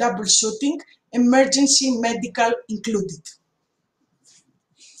and troubleshooting, emergency medical included?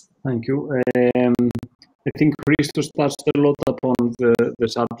 Thank you. I think Christos touched a lot upon the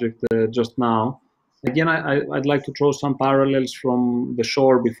subject just now. Again, I'd like to draw some parallels from the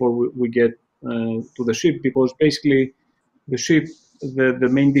shore before we get to the ship, because basically the ship, the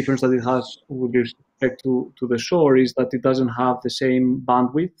main difference that it has with respect to the shore is that it doesn't have the same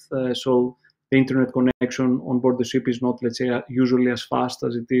bandwidth. So the internet connection on board the ship is not, let's say, usually as fast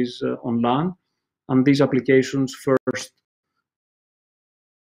as it is on land. And these applications first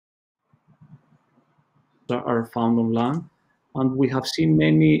are found on land. And we have seen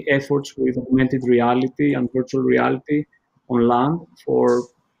many efforts with augmented reality and virtual reality on land for,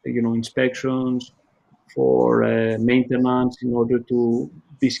 inspections, for maintenance, in order to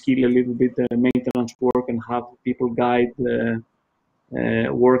de-skill a little bit the maintenance work and have people guide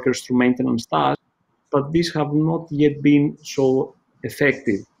workers through maintenance tasks. But these have not yet been so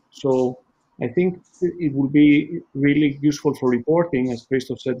effective. So I think it will be really useful for reporting, as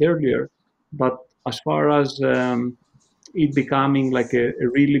Christos said earlier. But as far as it becoming like a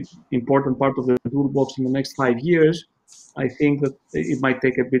really important part of the toolbox in the next 5 years, I think that it might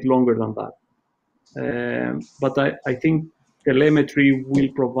take a bit longer than that. But I think telemetry will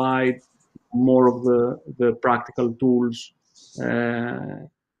provide more of the practical tools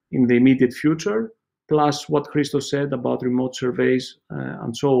in the immediate future, plus what Christos said about remote surveys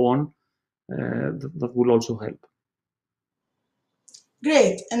and so on, that will also help.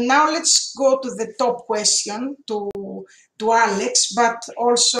 Great. And now let's go to the top question to Alex, but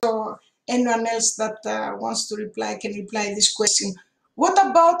also anyone else that wants to reply can reply this question. What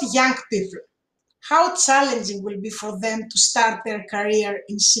about young people? How challenging will it be for them to start their career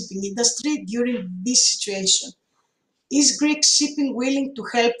in shipping industry during this situation? Is Greek shipping willing to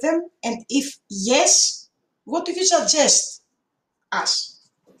help them? And if yes, what do you suggest us?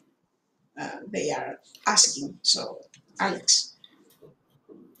 They are asking. So, Alex.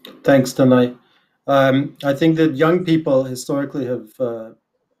 Thanks, Danae. I think that young people historically have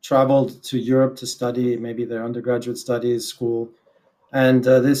traveled to Europe to study maybe their undergraduate studies, school, and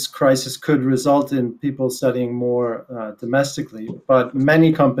this crisis could result in people studying more domestically. But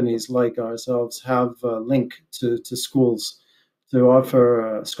many companies like ourselves have a link to schools to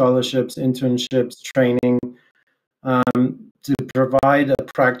offer scholarships, internships, training, to provide a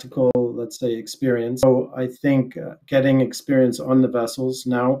practical, let's say, experience. So I think getting experience on the vessels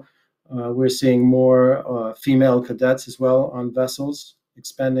now, we're seeing more female cadets as well on vessels,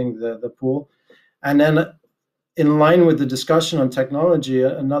 expanding the pool. And then in line with the discussion on technology,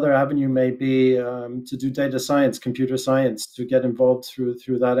 another avenue may be to do data science, computer science, to get involved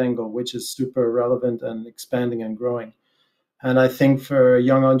through that angle, which is super relevant and expanding and growing. And I think for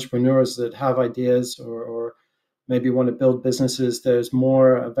young entrepreneurs that have ideas or maybe want to build businesses, there's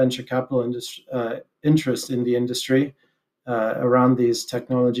more venture capital interest in the industry around these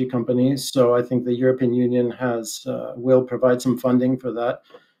technology companies. So I think the European Union will provide some funding for that.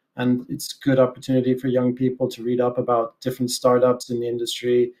 And it's a good opportunity for young people to read up about different startups in the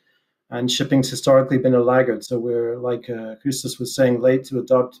industry. And shipping's historically been a laggard. So we're, like Christos was saying, late to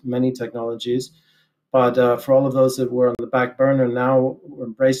adopt many technologies. But for all of those that were on the back burner, now we're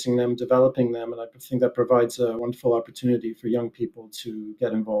embracing them, developing them, and I think that provides a wonderful opportunity for young people to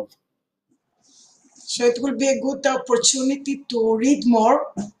get involved. So it will be a good opportunity to read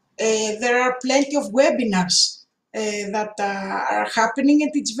more. There are plenty of webinars that are happening,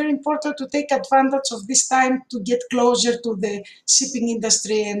 and it's very important to take advantage of this time to get closer to the shipping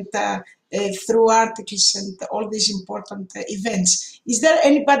industry and through articles and all these important events. Is there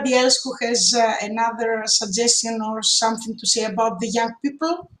anybody else who has another suggestion or something to say about the young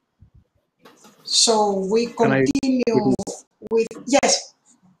people? So we continue with, yes,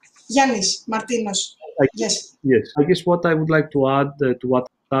 Yannis, Martinos. Yes. Yes. I guess what I would like to add to what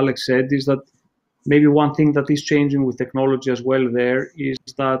Alex said is that maybe one thing that is changing with technology as well there is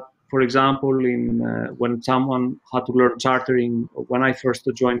that, for example, when someone had to learn chartering, when I first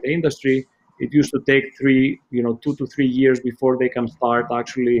joined the industry, it used to take 2 to 3 years before they can start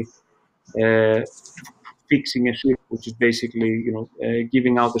actually fixing a ship, which is basically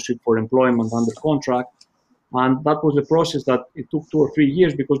giving out the ship for employment under contract. And that was a process that it took 2 or 3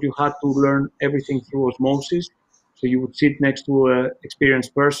 years because you had to learn everything through osmosis. So you would sit next to an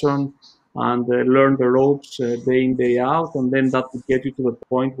experienced person and learn the ropes day in, day out. And then that would get you to the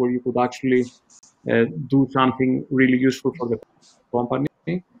point where you could actually do something really useful for the company.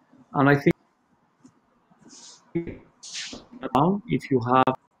 And I think now, if you have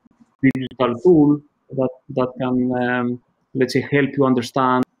a digital tool that can, let's say, help you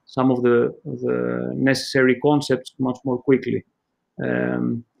understand some of the necessary concepts much more quickly.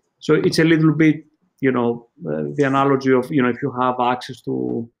 So it's a little bit, the analogy of, if you have access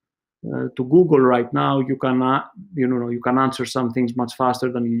to Google right now, you can answer some things much faster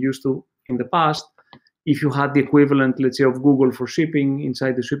than you used to in the past. If you had the equivalent, let's say, of Google for shipping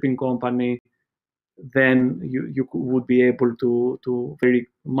inside the shipping company, then you would be able to very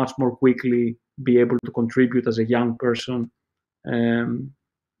much more quickly be able to contribute as a young person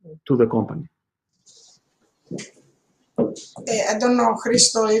to the company. I don't know,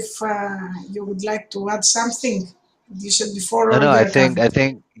 Christo, if you would like to add something. You said before. No, I think,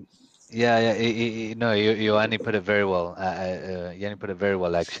 yeah. Ioannis put it very well. Yannis put it very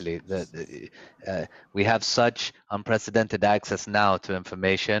well, actually. We have such unprecedented access now to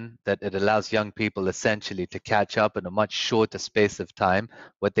information that it allows young people essentially to catch up in a much shorter space of time.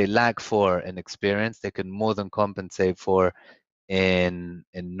 What they lack for in experience, they can more than compensate for in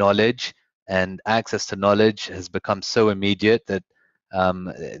knowledge, and access to knowledge has become so immediate that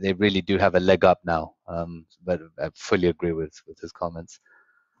they really do have a leg up now. But I fully agree with his comments.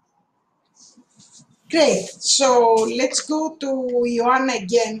 Great. So let's go to Ioanna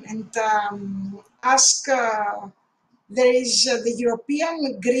again and ask there is the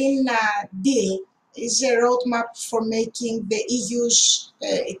European Green Deal, is a roadmap for making the EU's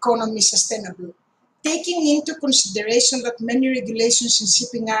economy sustainable. Taking into consideration that many regulations in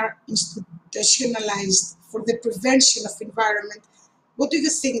shipping are institutionalized for the prevention of environment, what do you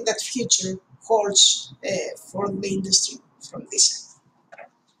think that future holds for the industry from this side?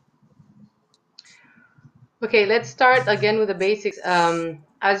 Okay, let's start again with the basics.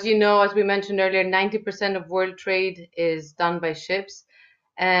 As you know, as we mentioned earlier, 90% of world trade is done by ships,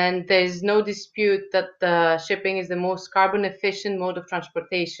 and there's no dispute that shipping is the most carbon efficient mode of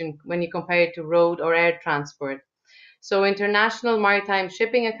transportation when you compare it to road or air transport. So international maritime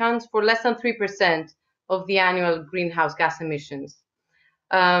shipping accounts for less than 3% of the annual greenhouse gas emissions.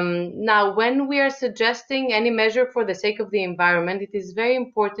 Now, when we are suggesting any measure for the sake of the environment, it is very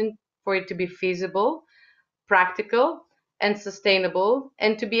important for it to be feasible, practical, and sustainable,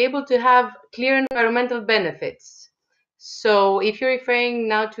 and to be able to have clear environmental benefits. So if you're referring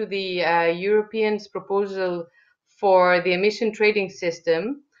now to the Europeans' proposal for the emission trading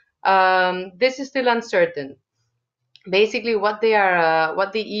system, this is still uncertain. Basically, what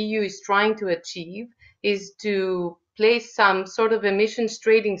the EU is trying to achieve is to place some sort of emissions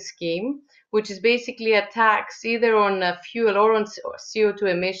trading scheme, which is basically a tax either on fuel or on CO2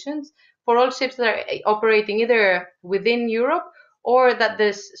 emissions for all ships that are operating either within Europe or that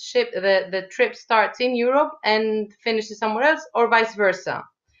the trip starts in Europe and finishes somewhere else, or vice versa.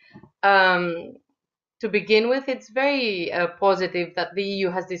 To begin with, it's very positive that the EU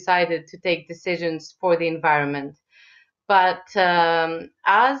has decided to take decisions for the environment. But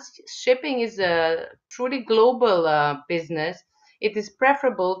as shipping is a truly global business, it is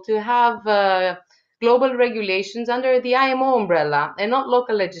preferable to have global regulations under the IMO umbrella and not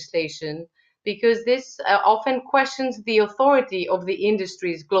local legislation, because this often questions the authority of the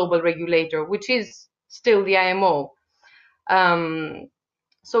industry's global regulator, which is still the IMO.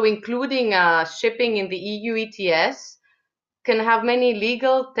 So including shipping in the EU ETS can have many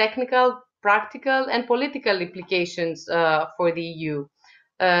legal, technical, practical, and political implications for the EU.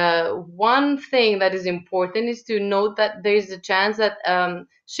 One thing that is important is to note that there is a chance that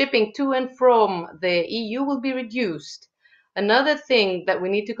shipping to and from the EU will be reduced. Another thing that we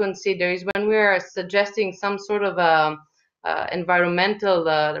need to consider is when we are suggesting some sort of environmental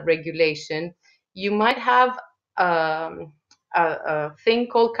regulation, you might have a thing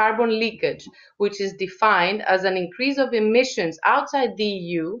called carbon leakage, which is defined as an increase of emissions outside the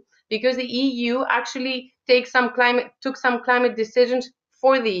EU because the EU actually took some climate decisions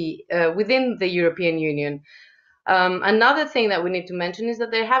for within the European Union. Another thing that we need to mention is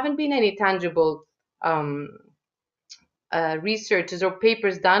that there haven't been any tangible researches or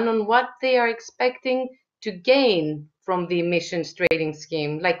papers done on what they are expecting to gain from the emissions trading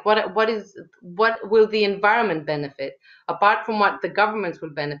scheme. Like what will the environment benefit apart from what the governments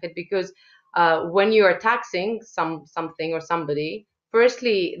will benefit? Because when you are taxing something or somebody,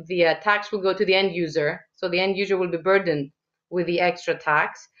 firstly, the tax will go to the end user, so the end user will be burdened with the extra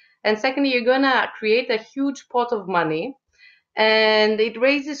tax. And secondly, you're going to create a huge pot of money, and it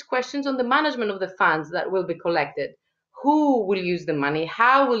raises questions on the management of the funds that will be collected. Who will use the money?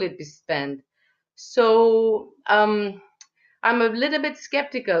 How will it be spent? So I'm a little bit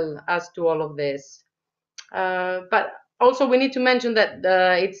skeptical as to all of this. But also we need to mention that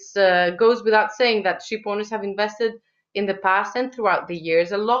it goes without saying that ship owners have invested in the past and throughout the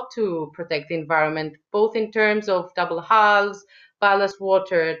years a lot to protect the environment, both in terms of double hulls, ballast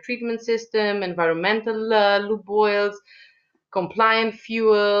water treatment system, environmental lube oils, compliant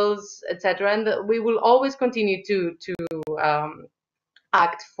fuels, etc. And we will always continue to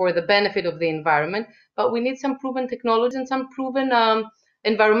act for the benefit of the environment, but we need some proven technology and some proven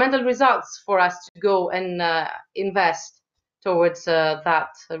environmental results for us to go and invest towards that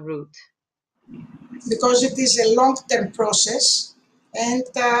route. Because it is a long-term process, and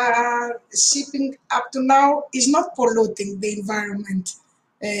shipping up to now is not polluting the environment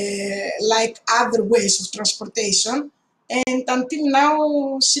like other ways of transportation. And until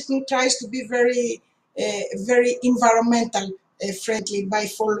now, shipping tries to be very environmental friendly by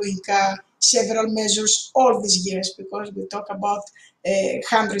following several measures all these years, because we talk about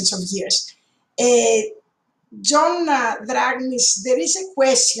hundreds of years. John Dragnis, there is a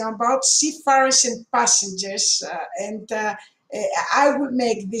question about seafarers and passengers, and I will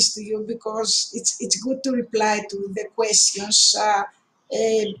make this to you because it's good to reply to the questions.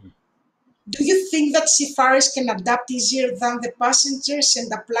 Do you think that seafarers can adapt easier than the passengers and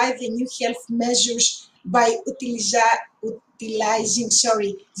apply the new health measures by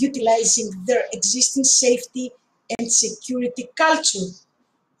utilizing their existing safety and security culture?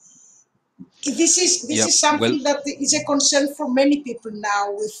 This Yeah, is something that is a concern for many people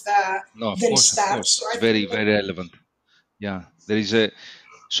now with no, of the course, restart. So it's I very, think that very relevant. Yeah, there is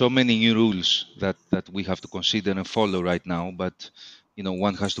so many new rules that we have to consider and follow right now, but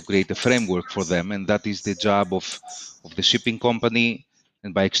one has to create a framework for them, and that is the job of the shipping company,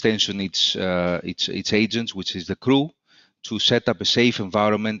 and by extension its agents, which is the crew, to set up a safe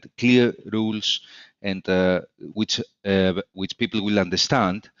environment, clear rules, and which people will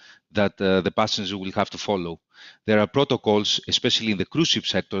understand that the passengers will have to follow. There are protocols, especially in the cruise ship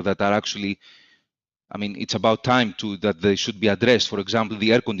sector, that are actually, I mean, it's about time that they should be addressed. For example,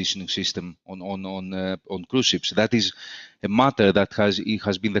 the air conditioning system on cruise ships. That is a matter that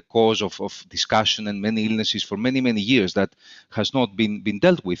has been the cause of discussion and many illnesses for many years that has not been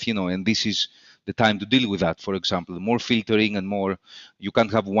dealt with. And this is the time to deal with that. For example, more filtering and more. You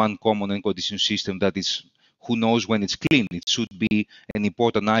can't have one common air conditioning system that is, who knows when it's clean. It should be an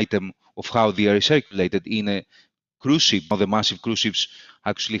important item of how the air is circulated in a cruise ship. Now, the massive cruise ships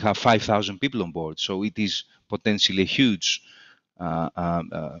actually have 5,000 people on board, so it is potentially a huge,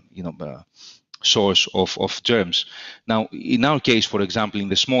 source of germs. Now, in our case, for example, in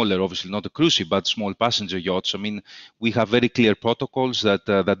the smaller, obviously not a cruise ship, but small passenger yachts, I mean, we have very clear protocols that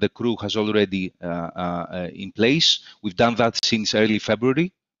the crew has already in place. We've done that since early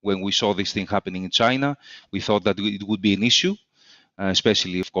February when we saw this thing happening in China. We thought that it would be an issue.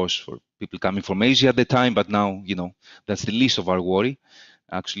 Especially, of course, for people coming from Asia at the time, but now, that's the least of our worry.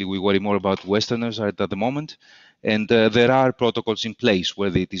 Actually, we worry more about Westerners at the moment. And there are protocols in place,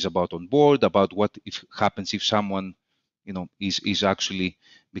 whether it is about on board, about what happens if someone, is actually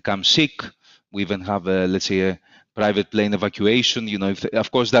becomes sick. We even have, let's say, a private plane evacuation.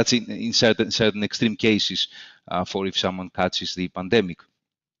 Of course, that's in certain extreme cases for if someone catches the pandemic.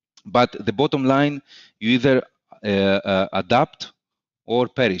 But the bottom line, you either adapt or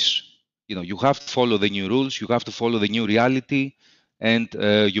perish. You have to follow the new rules, you have to follow the new reality, and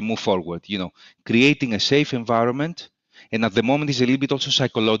you move forward. Creating a safe environment, and at the moment is a little bit also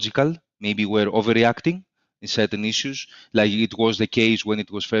psychological. Maybe we're overreacting in certain issues, like it was the case when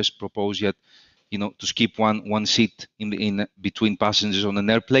it was first proposed yet, to skip one seat in between passengers on an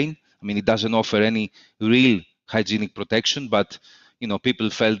airplane. I mean, it doesn't offer any real hygienic protection, but people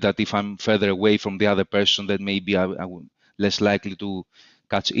felt that if I'm further away from the other person, then maybe I will less likely to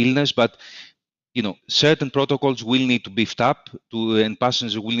catch illness. But certain protocols will need to beefed up and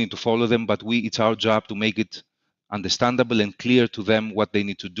passengers will need to follow them, but it's our job to make it understandable and clear to them what they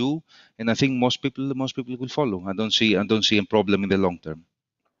need to do. And I think most people will follow. I don't see a problem in the long term.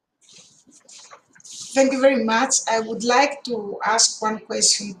 Thank you very much. I would like to ask one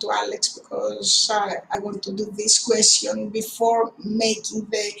question to Alex because I want to do this question before making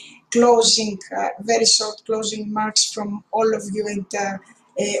the closing, very short closing remarks from all of you, and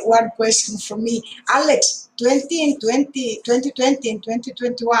one question from me. Alex, 2020 and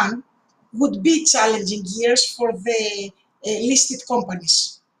 2021 would be challenging years for the listed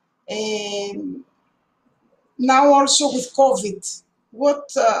companies. Now also with COVID,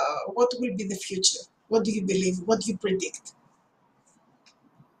 what will be the future? What do you believe? What do you predict?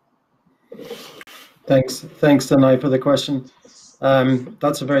 Thanks, Danae, for the question.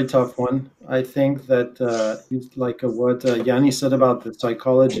 That's a very tough one. I think that, like what Yannis said about the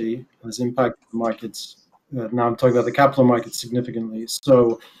psychology, has impacted the markets. Now I'm talking about the capital markets significantly.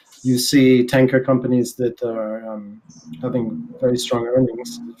 So you see tanker companies that are having very strong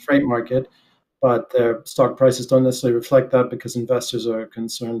earnings in the freight market, but their stock prices don't necessarily reflect that because investors are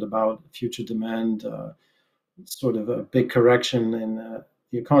concerned about future demand, sort of a big correction in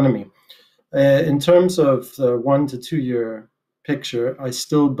the economy. In terms of the 1 to 2 year picture, I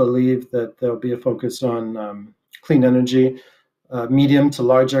still believe that there'll be a focus on clean energy, medium to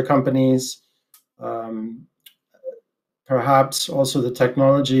larger companies, perhaps also the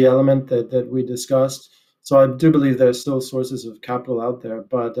technology element that we discussed. So I do believe there's still sources of capital out there,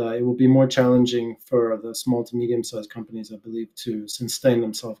 but it will be more challenging for the small to medium-sized companies, I believe, to sustain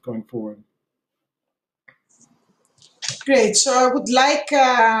themselves going forward. Great. So I would like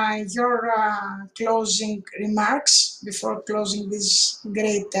your closing remarks before closing this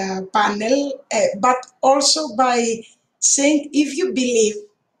great panel, but also by saying if you believe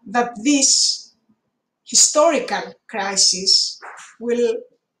that this historical crisis will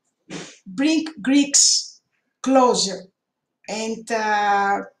bring Greeks closer and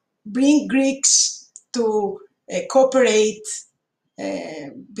bring Greeks to cooperate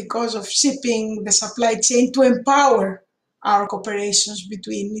because of shipping, the supply chain, to empower our cooperations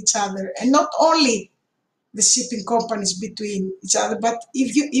between each other, and not only the shipping companies between each other, but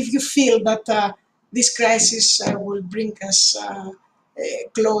if you feel that this crisis will bring us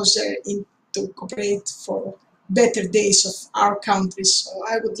closer to cooperate for better days of our countries. So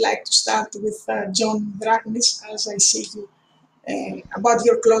I would like to start with John Dragnis, as I see you, about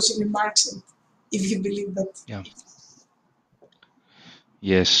your closing remarks, and if you believe that. Yeah.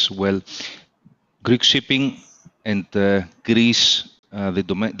 Yes, well, Greek shipping and Greece, the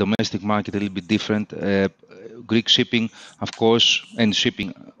domestic market, a little bit different. Greek shipping, of course, and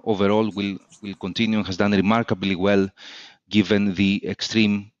shipping overall will continue and has done remarkably well given the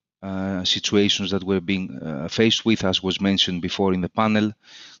extreme situations that we're being faced with, as was mentioned before in the panel,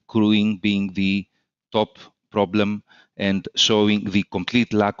 crewing being the top problem and showing the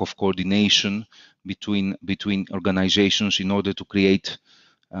complete lack of coordination between organizations in order to create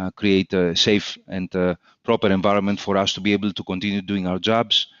a safe and proper environment for us to be able to continue doing our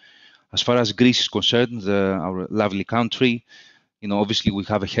jobs. As far as Greece is concerned, our lovely country, obviously we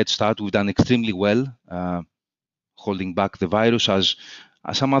have a head start. We've done extremely well holding back the virus as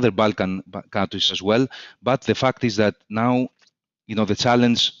some other Balkan countries as well. But the fact is that now, the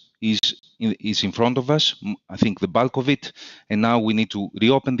challenge is in front of us. I think the bulk of it, and now we need to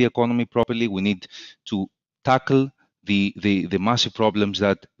reopen the economy properly. We need to tackle the massive problems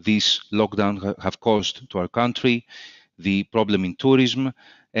that this lockdown have caused to our country, the problem in tourism,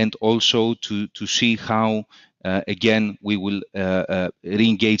 and also to see how again we will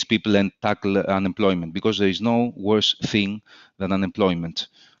re-engage people and tackle unemployment, because there is no worse thing than unemployment.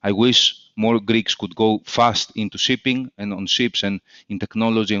 I wish more Greeks could go fast into shipping and on ships and in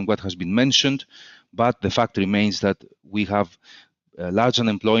technology and what has been mentioned, but the fact remains that we have large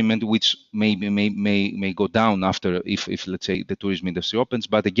unemployment, which may go down after if let's say the tourism industry opens,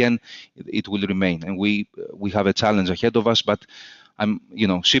 but again it will remain, and we have a challenge ahead of us. But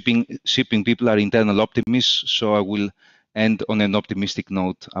shipping people are internal optimists, so I will end on an optimistic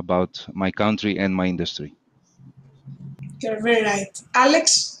note about my country and my industry. You're very right.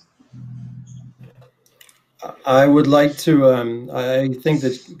 Alex? I would like to, I think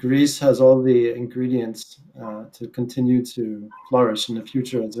that Greece has all the ingredients to continue to flourish in the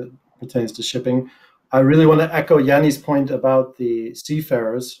future as it pertains to shipping. I really want to echo Yannis' point about the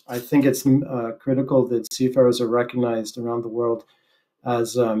seafarers. I think it's critical that seafarers are recognized around the world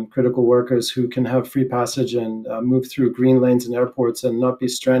as critical workers who can have free passage and move through green lanes and airports and not be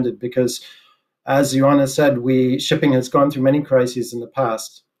stranded, because as Ioanna said, shipping has gone through many crises in the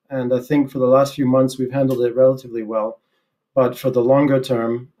past. And I think for the last few months, we've handled it relatively well. But for the longer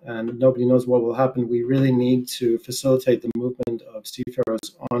term, and nobody knows what will happen, we really need to facilitate the movement of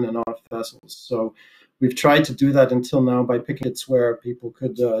seafarers on and off vessels. So we've tried to do that until now by pickets where people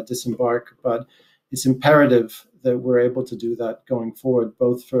could disembark. But it's imperative that we're able to do that going forward,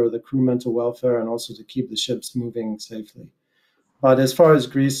 both for the crew mental welfare and also to keep the ships moving safely. But as far as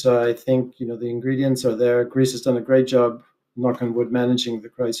Greece, I think the ingredients are there. Greece has done a great job, knock on wood, managing the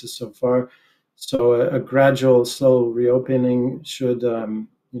crisis so far. So a gradual, slow reopening should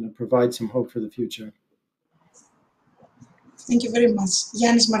provide some hope for the future. Thank you very much.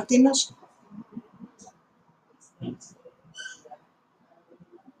 Yannis, Martinos?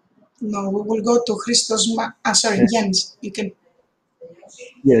 No, we will go to Christos. Sorry, Yannis, you can.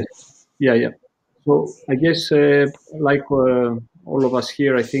 Yes, yeah. So I guess, like all of us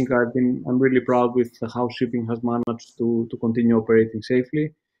here, I think I'm really proud with how shipping has managed to continue operating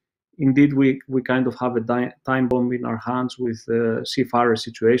safely. Indeed, we kind of have a time bomb in our hands with the seafarer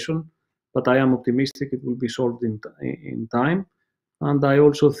situation, but I am optimistic it will be solved in time. And I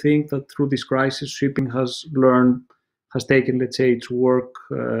also think that through this crisis, shipping has taken, let's say, its work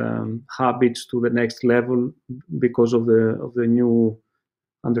habits to the next level because of the new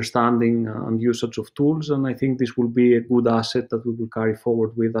understanding and usage of tools. And I think this will be a good asset that we will carry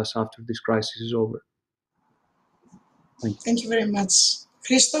forward with us after this crisis is over. Thank you very much.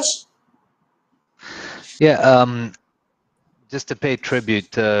 Christos? Yeah, just to pay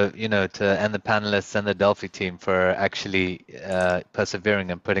tribute to and the panelists and the Delphi team for actually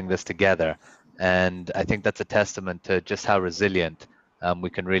persevering and putting this together. And I think that's a testament to just how resilient we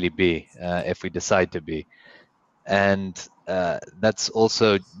can really be if we decide to be. And that's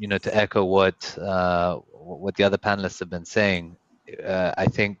also, to echo what the other panelists have been saying. I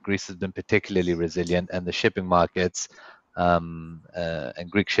think Greece has been particularly resilient, and the shipping markets and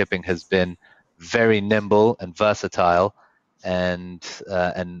Greek shipping has been very nimble and versatile, and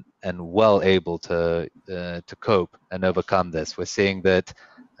well able to cope and overcome this. We're seeing that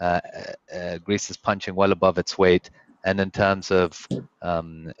Greece is punching well above its weight, and in terms of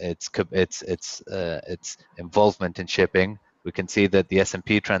its involvement in shipping, we can see that the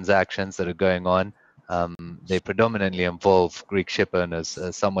S&P transactions that are going on, they predominantly involve Greek ship owners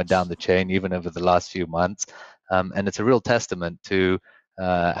somewhere down the chain, even over the last few months, and it's a real testament to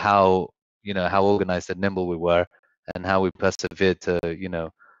how how organized and nimble we were, and how we persevered to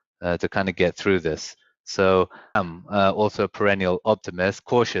to kind of get through this. So I'm also a perennial optimist,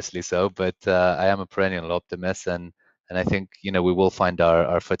 cautiously so, but I am a perennial optimist, and I think we will find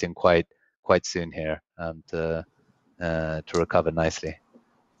our footing quite soon here, to recover nicely.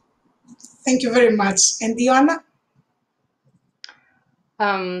 Thank you very much. And Ioanna?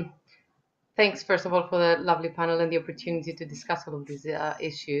 Thanks, first of all, for the lovely panel and the opportunity to discuss all of these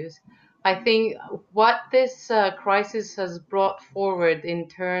issues. I think what this crisis has brought forward in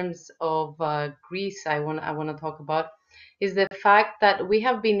terms of Greece, I want to talk about, is the fact that we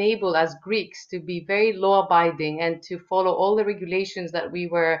have been able as Greeks to be very law-abiding and to follow all the regulations that we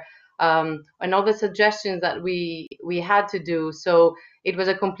were, and all the suggestions that we had to do. So it was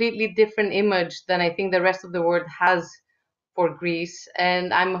a completely different image than I think the rest of the world has for Greece.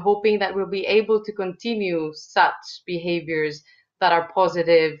 And I'm hoping that we'll be able to continue such behaviors that are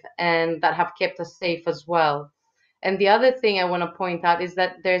positive and that have kept us safe as well. And the other thing I want to point out is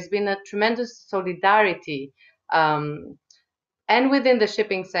that there's been a tremendous solidarity, and within the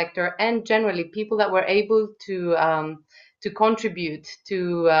shipping sector and generally people that were able to contribute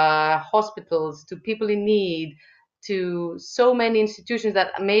to hospitals, to people in need, to so many institutions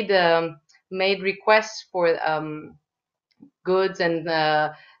that made requests for goods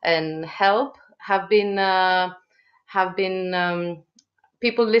and help have been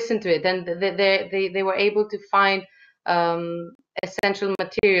people listened to it, and they were able to find essential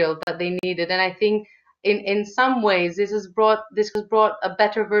material that they needed. And I think in some ways this has brought a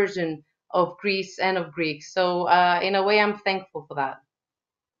better version of Greece and of Greeks. So in a way, I'm thankful for that.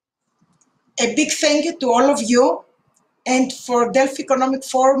 A big thank you to all of you, and for Delphi Economic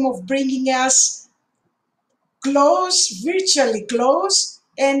Forum of bringing us close, virtually close,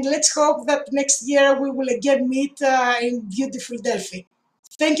 and let's hope that next year we will again meet in beautiful Delphi.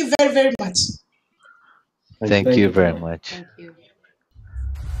 Thank you very, very much. Thank you very much. Thank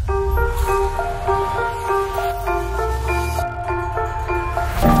you.